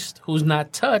priest who's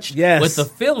not touched Yes. with the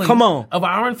feeling of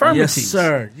our infirmities. Yes,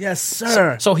 sir. Yes,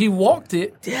 sir. So he walked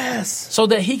it Yes. so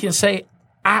that he can say,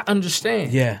 I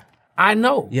understand. Yeah. I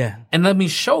know. Yeah. And let me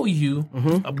show you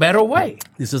a better way.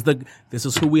 This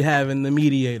is who we have in the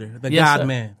mediator, the Yes, God sir.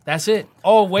 man. That's it.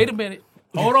 Oh, wait a minute.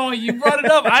 Hold on. You brought it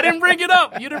up. I didn't bring it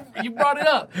up. You brought it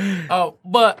up.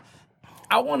 But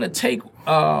I want to take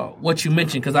what you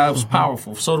mentioned because that was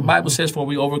powerful. So the Bible says, for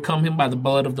we overcome him by the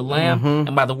blood of the Lamb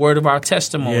and by the word of our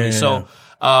testimony. Yeah. So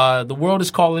the world is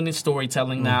calling it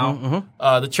storytelling now.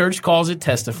 The church calls it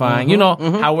testifying.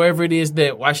 However it is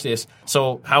that, watch this.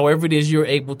 So however it is you're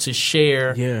able to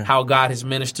share how God has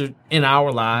ministered in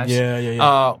our lives.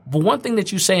 But one thing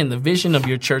that you say in the vision of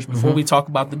your church before we talk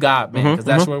about the God, man, because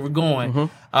that's where we're going.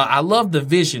 I love the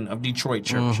vision of Detroit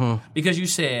Church because you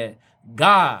said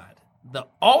God, the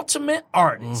ultimate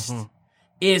artist,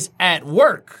 is at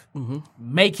work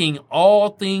making all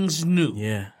things new.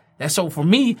 Yeah. That's so for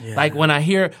me, like when I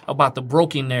hear about the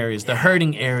broken areas, the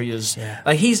hurting areas,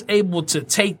 like he's able to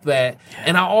take that,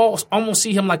 and I almost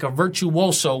see him like a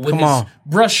virtuoso with his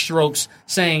brush strokes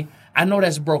saying, I know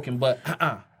that's broken, but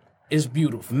it's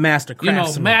beautiful. Master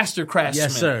craftsman. Master craftsman.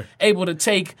 Yes, sir. Able to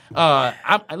take, I'm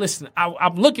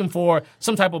looking for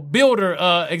some type of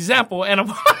builder example, and I'm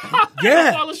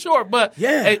falling short, but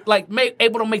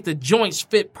able to make the joints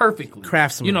fit perfectly.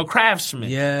 Craftsman. Craftsman.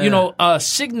 Yeah.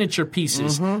 Signature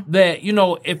pieces that,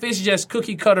 if it's just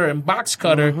cookie cutter and box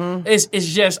cutter, it's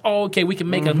just, okay, we can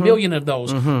make a million of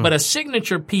those. But a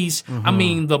signature piece, I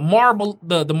mean, the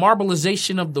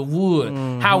marbleization of the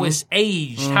wood, how it's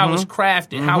aged, how it's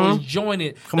crafted, how it's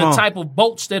jointed, type of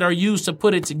bolts that are used to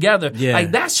put it together.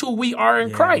 Like that's who we are in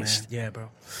Christ. Man. Yeah, bro.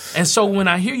 And so when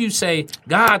I hear you say,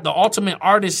 God, the ultimate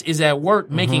artist is at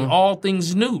work making all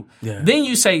things new, then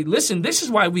you say, listen, this is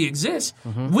why we exist.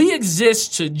 We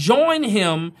exist to join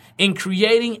him in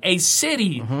creating a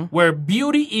city where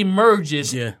beauty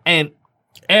emerges and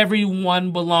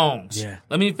everyone belongs.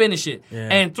 Let me finish it.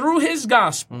 And through his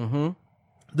gospel,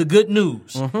 the good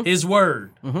news, his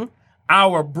word,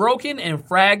 our broken and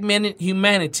fragmented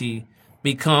humanity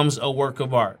becomes a work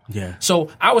of art. So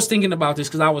I was thinking about this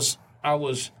because I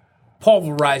was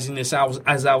pulverizing this.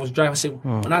 As I was driving. I said,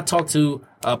 when I talked to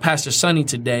Pastor Sonny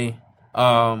today,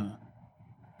 and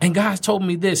God told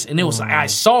me this, and it was I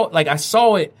saw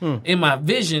it in my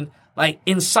vision. Like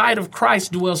inside of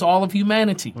Christ dwells all of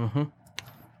humanity,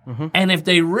 and if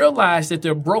they realize that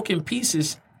their broken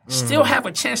pieces still have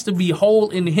a chance to be whole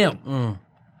in Him,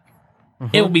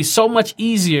 it will be so much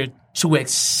easier to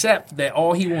accept that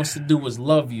all He wants to do is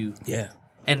love you.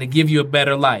 And to give you a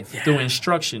better life through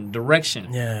instruction, direction,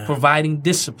 providing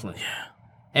discipline.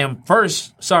 And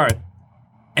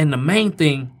and the main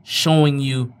thing, showing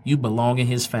you belong in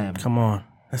his family. Come on.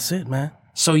 That's it, man.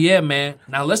 So man.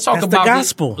 Now let's talk about the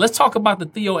gospel. Let's talk about the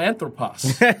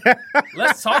Theoanthropos.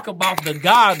 Let's talk about the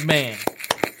God man.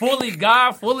 Fully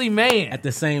God, fully man. At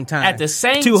the same time.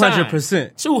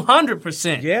 200%.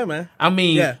 200%. Yeah, man. I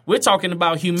mean, we're talking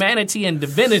about humanity and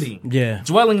divinity.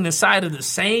 Dwelling inside of the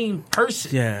same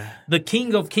person. The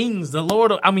King of Kings, the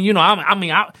Lord of,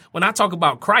 when I talk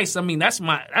about Christ, that's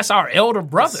our elder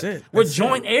brother. We're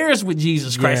joint heirs with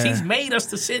Jesus Christ. He's made us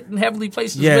to sit in heavenly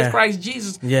places with Christ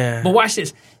Jesus. But watch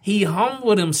this. He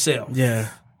humbled himself.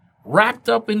 Wrapped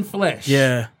up in flesh.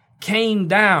 Came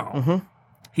down.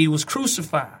 He was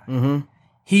crucified.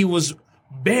 He was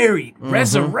buried,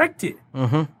 resurrected.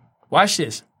 Watch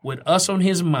this. With us on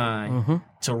his mind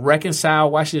to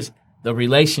reconcile, watch this, the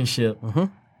relationship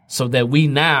so that we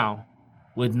now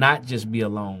would not just be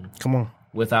alone. Come on.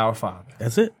 With our Father.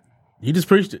 That's it. You just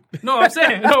preached it. But I'm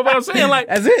saying like.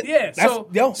 That's it. Yeah.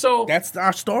 So that's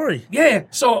our story. Yeah.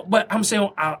 So, but I'm saying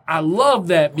I love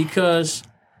that because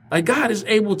like God is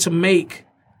able to make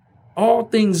all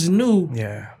things new.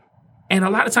 And a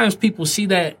lot of times people see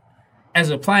that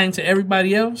as applying to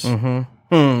everybody else,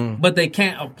 but they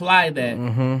can't apply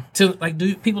that to, like,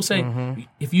 people say,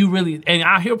 if you really, and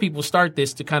I hear people start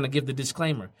this to kind of give the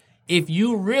disclaimer, if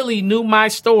you really knew my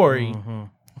story,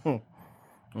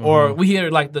 or we hear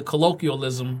like the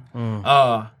colloquialism,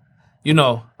 man,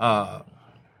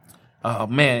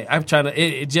 I'm trying to,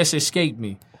 it just escaped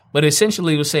me. But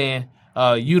essentially it was saying,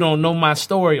 you don't know my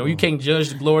story, or you can't judge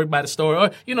the glory by the story,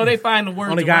 or they find the words.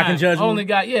 Only God can judge me. Only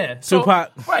God, So,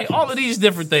 Tupac. Right, all of these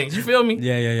different things. You feel me?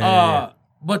 Yeah.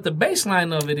 But the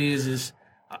baseline of it is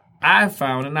I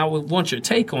found, and I would want your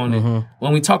take on it.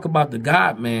 When we talk about the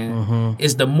God man,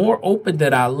 is the more open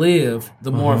that I live,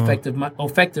 the more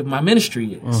effective my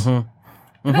ministry is. And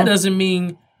that doesn't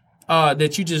mean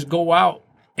that you just go out.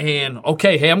 And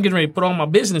hey, I'm getting ready to put all my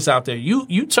business out there. You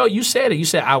said it. You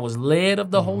said I was led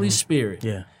of the Holy Spirit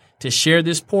to share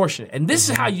this portion. And this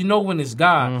is how you know when it's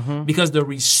God, because the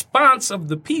response of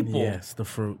the people. Yes, the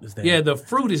fruit is there. Yeah, the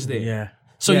fruit is there. Yeah.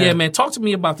 So man, talk to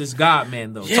me about this God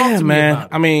man though. Yeah, talk to man. me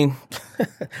about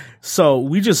it. So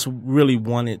we just really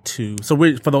wanted to. So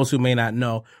for those who may not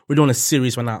know, we're doing a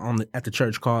series right now at the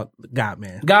church called God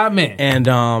Man. God Man.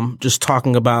 And just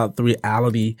talking about the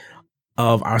reality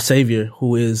of our Savior,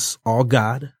 who is all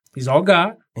God. He's all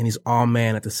God. And he's all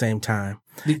man at the same time.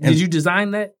 Did you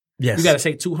design that? Yes. You got to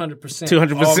say 200%.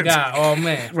 200%. All God, all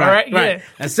man. Right. Yeah.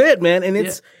 That's it, man. And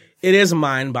it is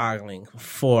mind-boggling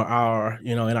for our,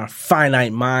 in our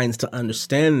finite minds to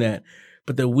understand that.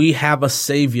 But that we have a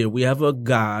Savior, we have a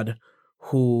God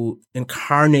who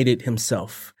incarnated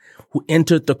himself, who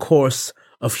entered the course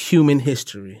of human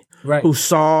history, who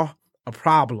saw a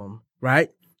problem, right?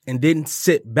 And didn't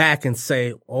sit back and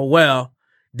say, oh, well,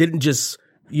 didn't just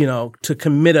to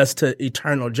commit us to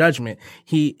eternal judgment.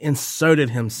 He inserted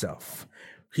himself.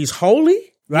 He's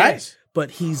holy, right? Yes. But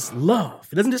he's love.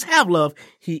 He doesn't just have love.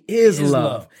 He is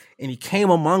love. And he came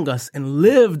among us and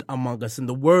lived among us. And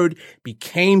the word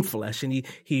became flesh. And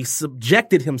he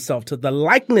subjected himself to the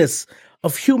likeness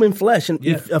of human flesh. And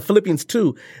Philippians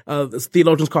 2,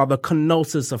 theologians call the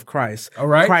kenosis of Christ. All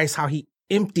right. Christ, how he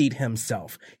emptied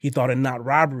himself. He thought it not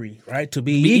robbery, right? To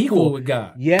be equal with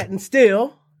God. Yet and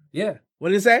still. Yeah. What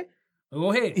did it say?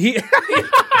 Go ahead.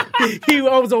 He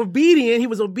was obedient. He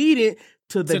was obedient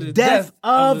to the death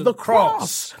of the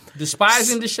cross.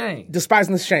 Despising the shame.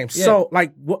 Despising the shame. Yeah. So,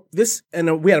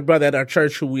 we had a brother at our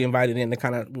church who we invited in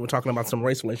to we were talking about some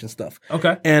race relation stuff.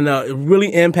 Okay. And it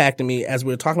really impacted me as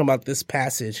we were talking about this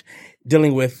passage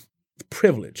dealing with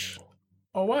privilege.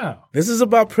 Oh, wow. This is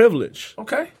about privilege.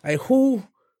 Okay. Like, who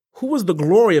was the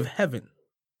glory of heaven?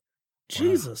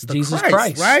 Jesus, Jesus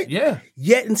Christ, right? Yeah.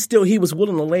 Yet and still, he was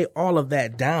willing to lay all of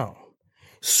that down.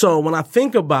 So when I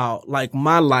think about like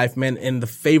my life, man, and the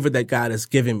favor that God has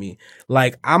given me,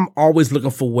 like I'm always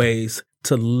looking for ways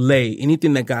to lay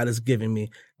anything that God has given me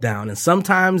down. And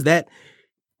sometimes that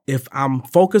if I'm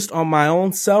focused on my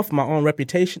own self, my own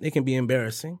reputation, it can be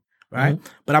embarrassing. Right. Mm-hmm.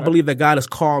 But I believe that God has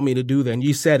called me to do that. And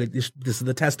you said it. This is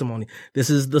the testimony. This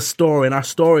is the story. And our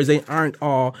stories, they aren't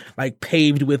all like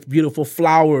paved with beautiful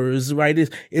flowers, right?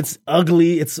 It's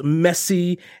ugly. It's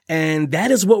messy. And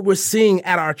that is what we're seeing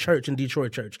at our church in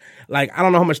Detroit Church. Like, I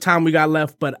don't know how much time we got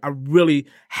left, but I really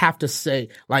have to say,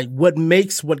 like, what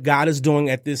makes what God is doing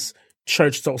at this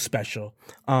church so special.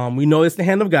 We know it's the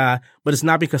hand of God, but it's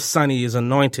not because Sonny is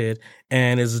anointed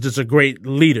and is just a great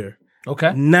leader.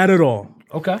 Okay. Not at all.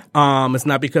 Okay. It's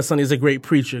not because Sonny's a great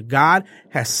preacher. God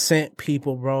has sent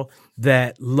people, bro,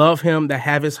 that love him, that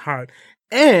have his heart,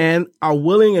 and are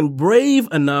willing and brave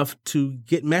enough to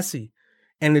get messy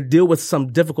and to deal with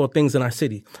some difficult things in our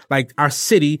city. Like our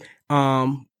city,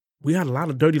 we had a lot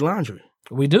of dirty laundry.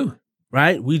 We do.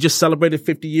 Right? We just celebrated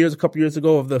 50 years a couple years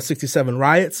ago of the 67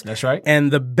 riots. That's right. And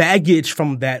the baggage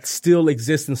from that still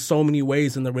exists in so many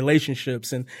ways in the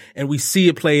relationships. And we see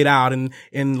it played out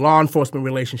in law enforcement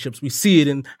relationships. We see it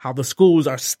in how the schools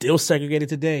are still segregated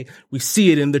today. We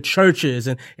see it in the churches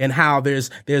and how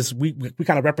we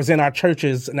kind of represent our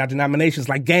churches and our denominations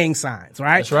like gang signs,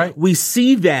 right? That's right. We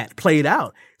see that played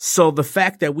out. So the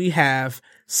fact that we have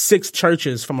 6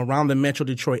 churches from around the Metro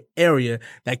Detroit area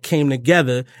that came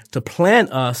together to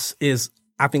plant us is,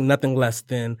 I think, nothing less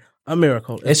than a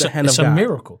miracle. It's a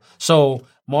miracle. So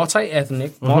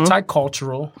multi-ethnic,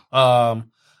 multicultural.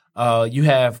 You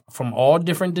have from all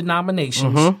different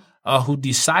denominations who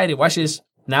decided. Watch this.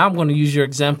 Now I'm going to use your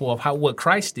example of what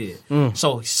Christ did.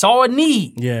 So he saw a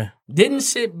need. Yeah. Didn't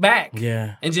sit back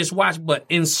and just watch, but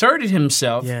inserted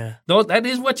himself. Yeah. That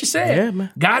is what you said. Yeah,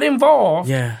 man. Got involved.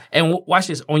 Yeah. And watch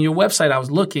this. On your website, I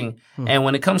was looking, and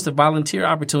when it comes to volunteer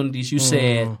opportunities, you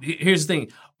said, here's the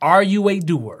thing. Are you a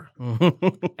doer?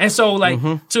 And so, like,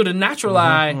 to the natural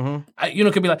eye,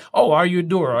 it could be like, oh, are you a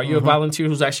doer? Are you a volunteer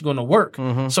who's actually going to work?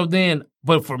 So then,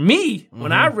 but for me,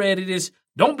 when I read it, is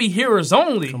don't be hearers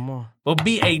only, but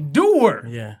be a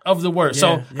doer of the word.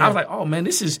 So I was like, oh man,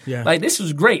 this is this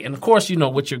was great. And of course,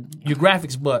 with your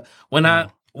graphics, but when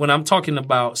I'm talking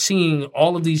about seeing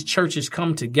all of these churches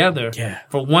come together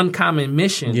for one common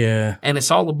mission, and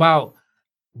it's all about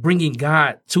bringing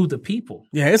God to the people.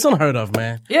 Yeah, it's unheard of,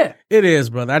 man. Yeah. It is,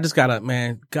 brother. I just gotta,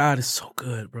 man, God is so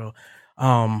good, bro.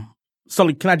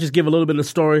 So can I just give a little bit of the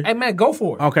story? Hey man, go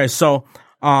for it. Okay, so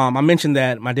I mentioned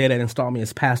that my dad had installed me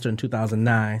as pastor in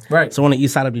 2009. Right. So on the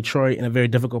east side of Detroit in a very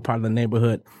difficult part of the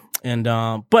neighborhood. And,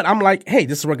 but I'm like, hey,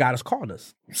 this is where God has called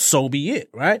us. So be it,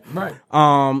 right? Right.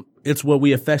 It's what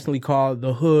we affectionately call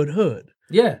the hood.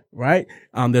 Yeah. Right?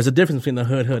 There's a difference between the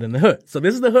hood and the hood. So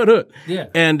this is the hood. Yeah.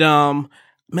 And, man,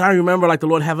 I remember like the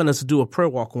Lord having us do a prayer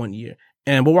walk one year.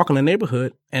 And we're walking the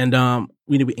neighborhood and,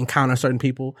 we encounter certain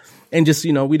people and just,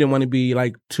 we didn't want to be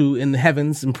like too in the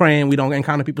heavens and praying. We don't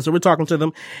encounter people. So we're talking to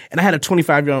them. And I had a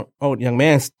 25-year-old young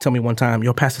man tell me one time,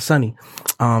 yo, Pastor Sonny,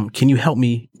 can you help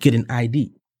me get an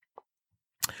ID?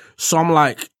 So I'm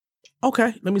like,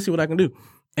 okay, let me see what I can do.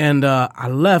 And, I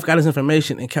left, got his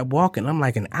information and kept walking. I'm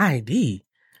like, an ID?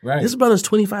 Right. This brother's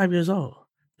 25 years old.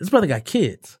 This brother got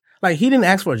kids. Like he didn't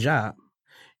ask for a job.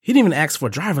 He didn't even ask for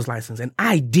a driver's license. An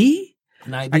ID?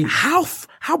 An ID. Like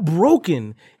how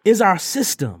broken is our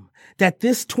system that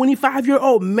this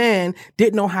 25-year-old man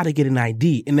didn't know how to get an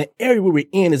ID? And the area where we're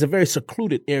in is a very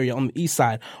secluded area on the east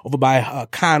side over by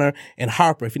Connor and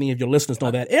Harper, if any of your listeners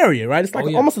know that area, right? It's like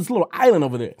almost this little island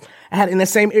over there. I had in that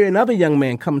same area another young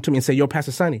man come to me and say, yo,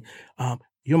 Pastor Sonny,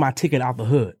 you're my ticket out the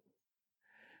hood.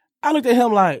 I looked at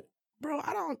him like, bro,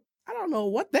 I don't don't know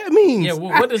what that means. Yeah,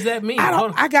 well, what does that mean?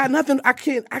 I got nothing. I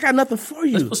got nothing for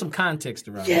you. Let's put some context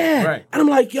around it. Yeah. Right. And I'm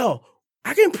like, yo,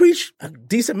 I can preach a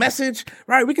decent message,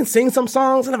 right? We can sing some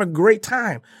songs and have a great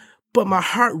time. But my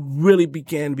heart really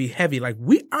began to be heavy. Like,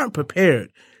 we aren't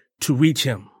prepared to reach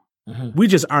him. Mm-hmm. We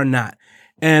just are not.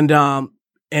 And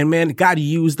man, God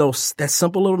used that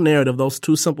simple little narrative, those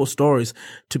two simple stories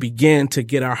to begin to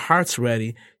get our hearts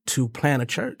ready to plant a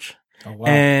church. Oh, wow.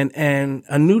 And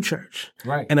a new church.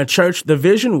 Right. And a church, the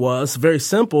vision was very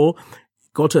simple.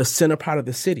 Go to a center part of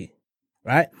the city,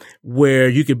 right? Where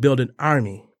you could build an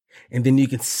army. And then you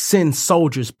can send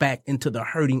soldiers back into the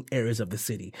hurting areas of the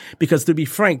city. Because to be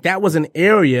frank, that was an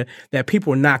area that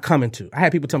people were not coming to. I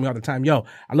had people tell me all the time, yo,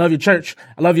 I love your church.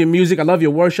 I love your music. I love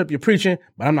your worship, your preaching,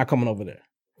 but I'm not coming over there.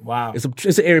 Wow. It's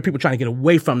an area people trying to get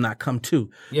away from, not come to.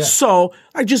 Yeah. So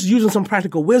I just using some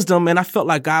practical wisdom, and I felt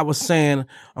like God was saying,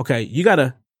 okay,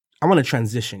 I want to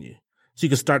transition you. So you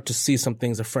can start to see some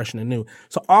things afresh and new.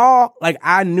 So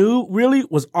I knew really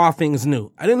was all things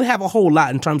new. I didn't have a whole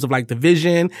lot in terms of like the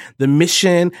vision, the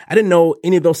mission. I didn't know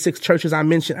any of those 6 churches I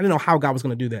mentioned. I didn't know how God was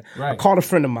going to do that. Right. I called a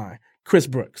friend of mine, Chris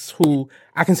Brooks, who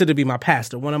I consider to be my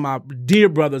pastor, one of my dear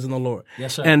brothers in the Lord.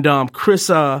 Yes, sir. And Chris,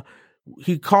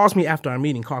 he calls me after our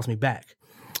meeting, calls me back.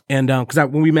 And because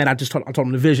when we met, I told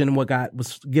him the vision and what God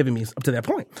was giving me up to that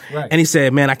point. Right. And he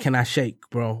said, man, I cannot shake,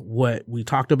 bro, what we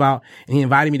talked about. And he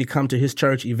invited me to come to his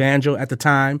church, Evangel, at the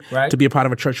time, to be a part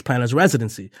of a church planter's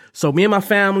residency. So me and my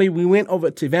family, we went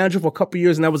over to Evangel for a couple of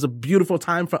years, and that was a beautiful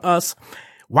time for us.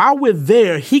 While we're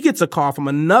there, he gets a call from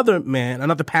another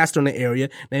pastor in the area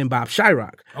named Bob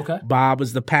Shyrock. Okay. Bob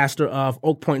was the pastor of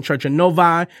Oak Point Church in Novi.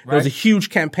 Right. There was a huge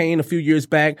campaign a few years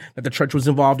back that the church was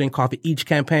involved in called the EACH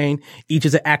campaign. EACH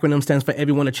is an acronym, stands for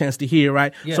Everyone a Chance to Hear,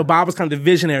 right? Yeah. So Bob was kind of the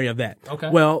visionary of that. Okay.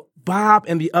 Well, Bob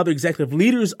and the other executive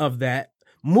leaders of that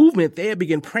movement, they had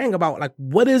begun praying about like,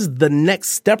 what is the next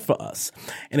step for us?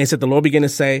 And they said the Lord began to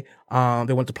say,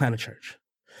 they want to plant a church.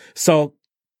 So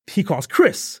he calls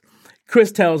Chris.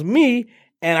 Chris tells me,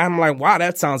 and I'm like, wow,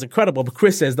 that sounds incredible. But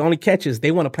Chris says the only catch is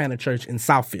they want to plant a church in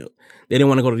Southfield. They didn't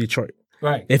want to go to Detroit.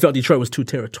 Right. They felt Detroit was too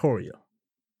territorial.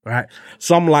 Right.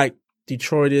 So I'm like,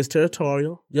 Detroit is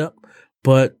territorial. Yep.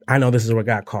 But I know this is where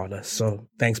God called us. So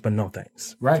thanks, but no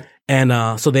thanks. Right.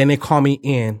 And so then they call me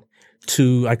in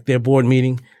to like their board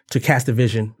meeting to cast a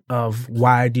vision of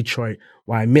why Detroit,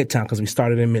 why Midtown, because we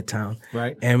started in Midtown.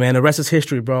 Right. And man, the rest is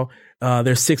history, bro.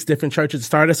 There's 6 different churches. It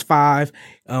started as 5.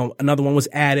 Another one was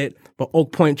added, but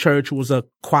Oak Point Church was a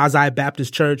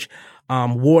quasi-Baptist church.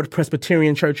 Ward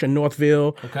Presbyterian Church in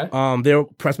Northville. Okay. They're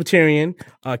Presbyterian.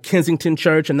 Kensington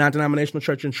Church, a non-denominational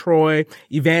church in Troy.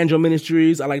 Evangel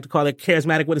Ministries, I like to call it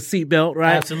charismatic with a seatbelt,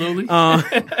 right? Absolutely.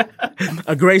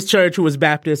 A Grace Church who was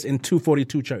Baptist, and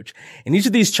 242 Church. And each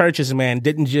of these churches, man,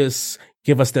 didn't just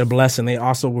give us their blessing. They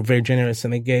also were very generous,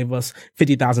 and they gave us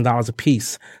 $50,000 a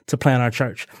piece to plant our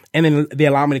church. And then they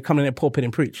allowed me to come in their pulpit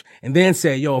and preach. And then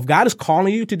say, yo, if God is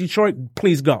calling you to Detroit,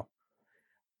 please go.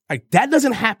 Like, that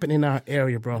doesn't happen in our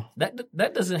area, bro.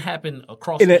 That doesn't happen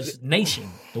across this nation,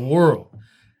 the world.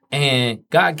 And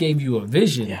God gave you a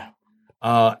vision. Yeah.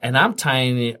 And I'm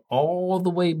tying it all the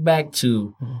way back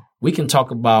to, we can talk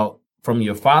about from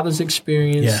your father's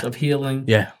experience of healing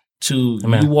to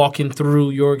Amen. you walking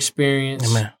through your experience,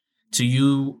 Amen. to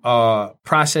you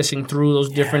processing through those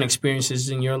different experiences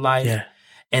in your life. Yeah.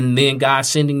 And then God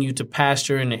sending you to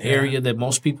pastor in an area that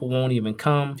most people won't even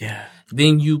come. Yeah.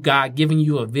 Then God giving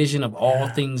you a vision of all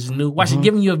things new. Watch it,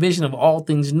 giving you a vision of all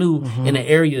things new in an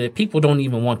area that people don't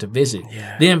even want to visit.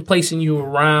 Yeah. Then placing you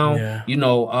around,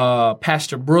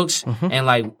 Pastor Brooks and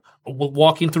like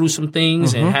walking through some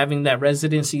things and having that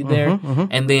residency there.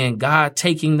 And then God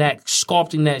taking that,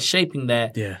 sculpting that, shaping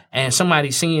that. Yeah. And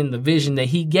somebody seeing the vision that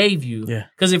he gave you. Yeah.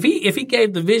 Because if he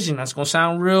gave the vision, that's going to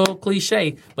sound real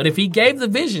cliche, but if he gave the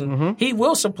vision, he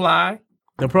will supply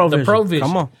the provision.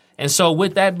 Come on. And so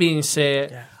with that being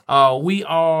said, we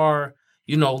are,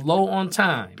 low on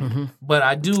time. But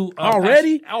I do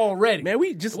already. Man,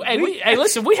 Hey,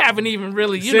 listen, we haven't even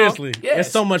really, seriously. There's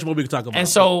so much more we can talk about. And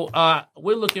so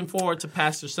we're looking forward to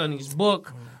Pastor Sonny's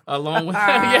book, along with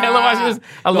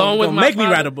along with my make father.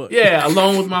 Me write a book. Yeah,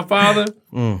 along with my father.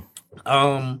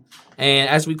 And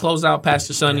as we close out,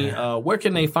 Pastor Sonny, where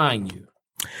can they find you?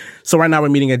 So right now we're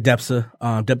meeting at DEPSA.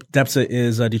 DEPSA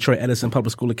is Detroit Edison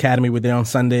Public School Academy. We're there on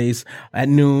Sundays at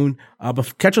noon.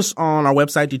 But catch us on our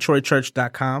website,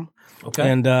 DetroitChurch.com. Okay.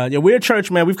 And we're a church,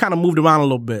 man. We've kind of moved around a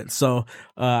little bit. So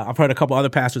I've heard a couple other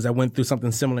pastors that went through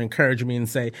something similar encourage me and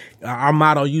say, our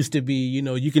motto used to be,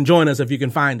 you can join us if you can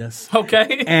find us.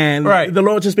 Okay. And the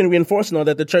Lord's just been reinforcing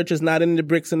that the church is not in the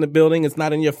bricks in the building. It's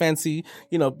not in your fancy,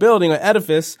 building or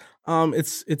edifice.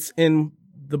 It's in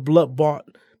the blood bought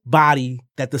body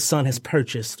that the Son has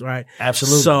purchased, right?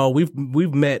 Absolutely. So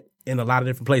we've met in a lot of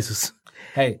different places.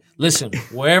 Hey, listen,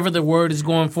 wherever the word is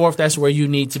going forth, that's where you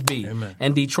need to be. Amen.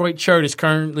 And Detroit Church is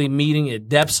currently meeting at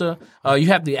DEPSA. You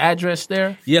have the address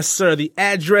there? Yes, sir. The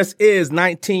address is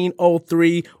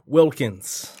 1903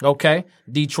 Wilkins. Okay.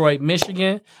 Detroit,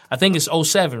 Michigan. I think it's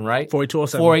 07, right?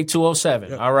 48207.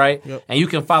 48207. All right. Yep. And you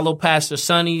can follow Pastor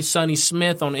Sonny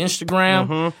Smith on Instagram.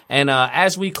 Mm-hmm. And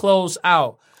as we close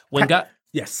out, when God...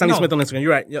 Yes, Sonny Smith on Instagram.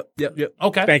 You're right. Yep.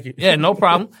 Okay. Thank you. Yeah, no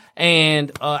problem.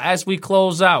 And as we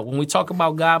close out, when we talk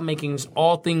about God making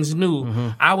all things new,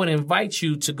 I would invite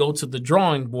you to go to the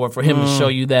drawing board for him to show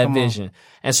you that vision.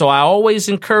 And so I always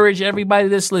encourage everybody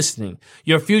that's listening,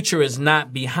 your future is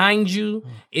not behind you.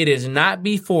 It is not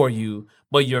before you,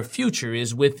 but your future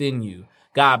is within you.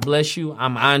 God bless you.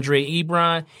 I'm Andre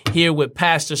Ebron here with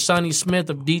Pastor Sonny Smith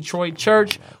of Detroit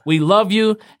Church. We love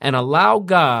you and allow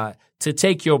God to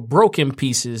take your broken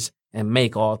pieces and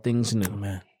make all things new.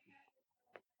 Amen.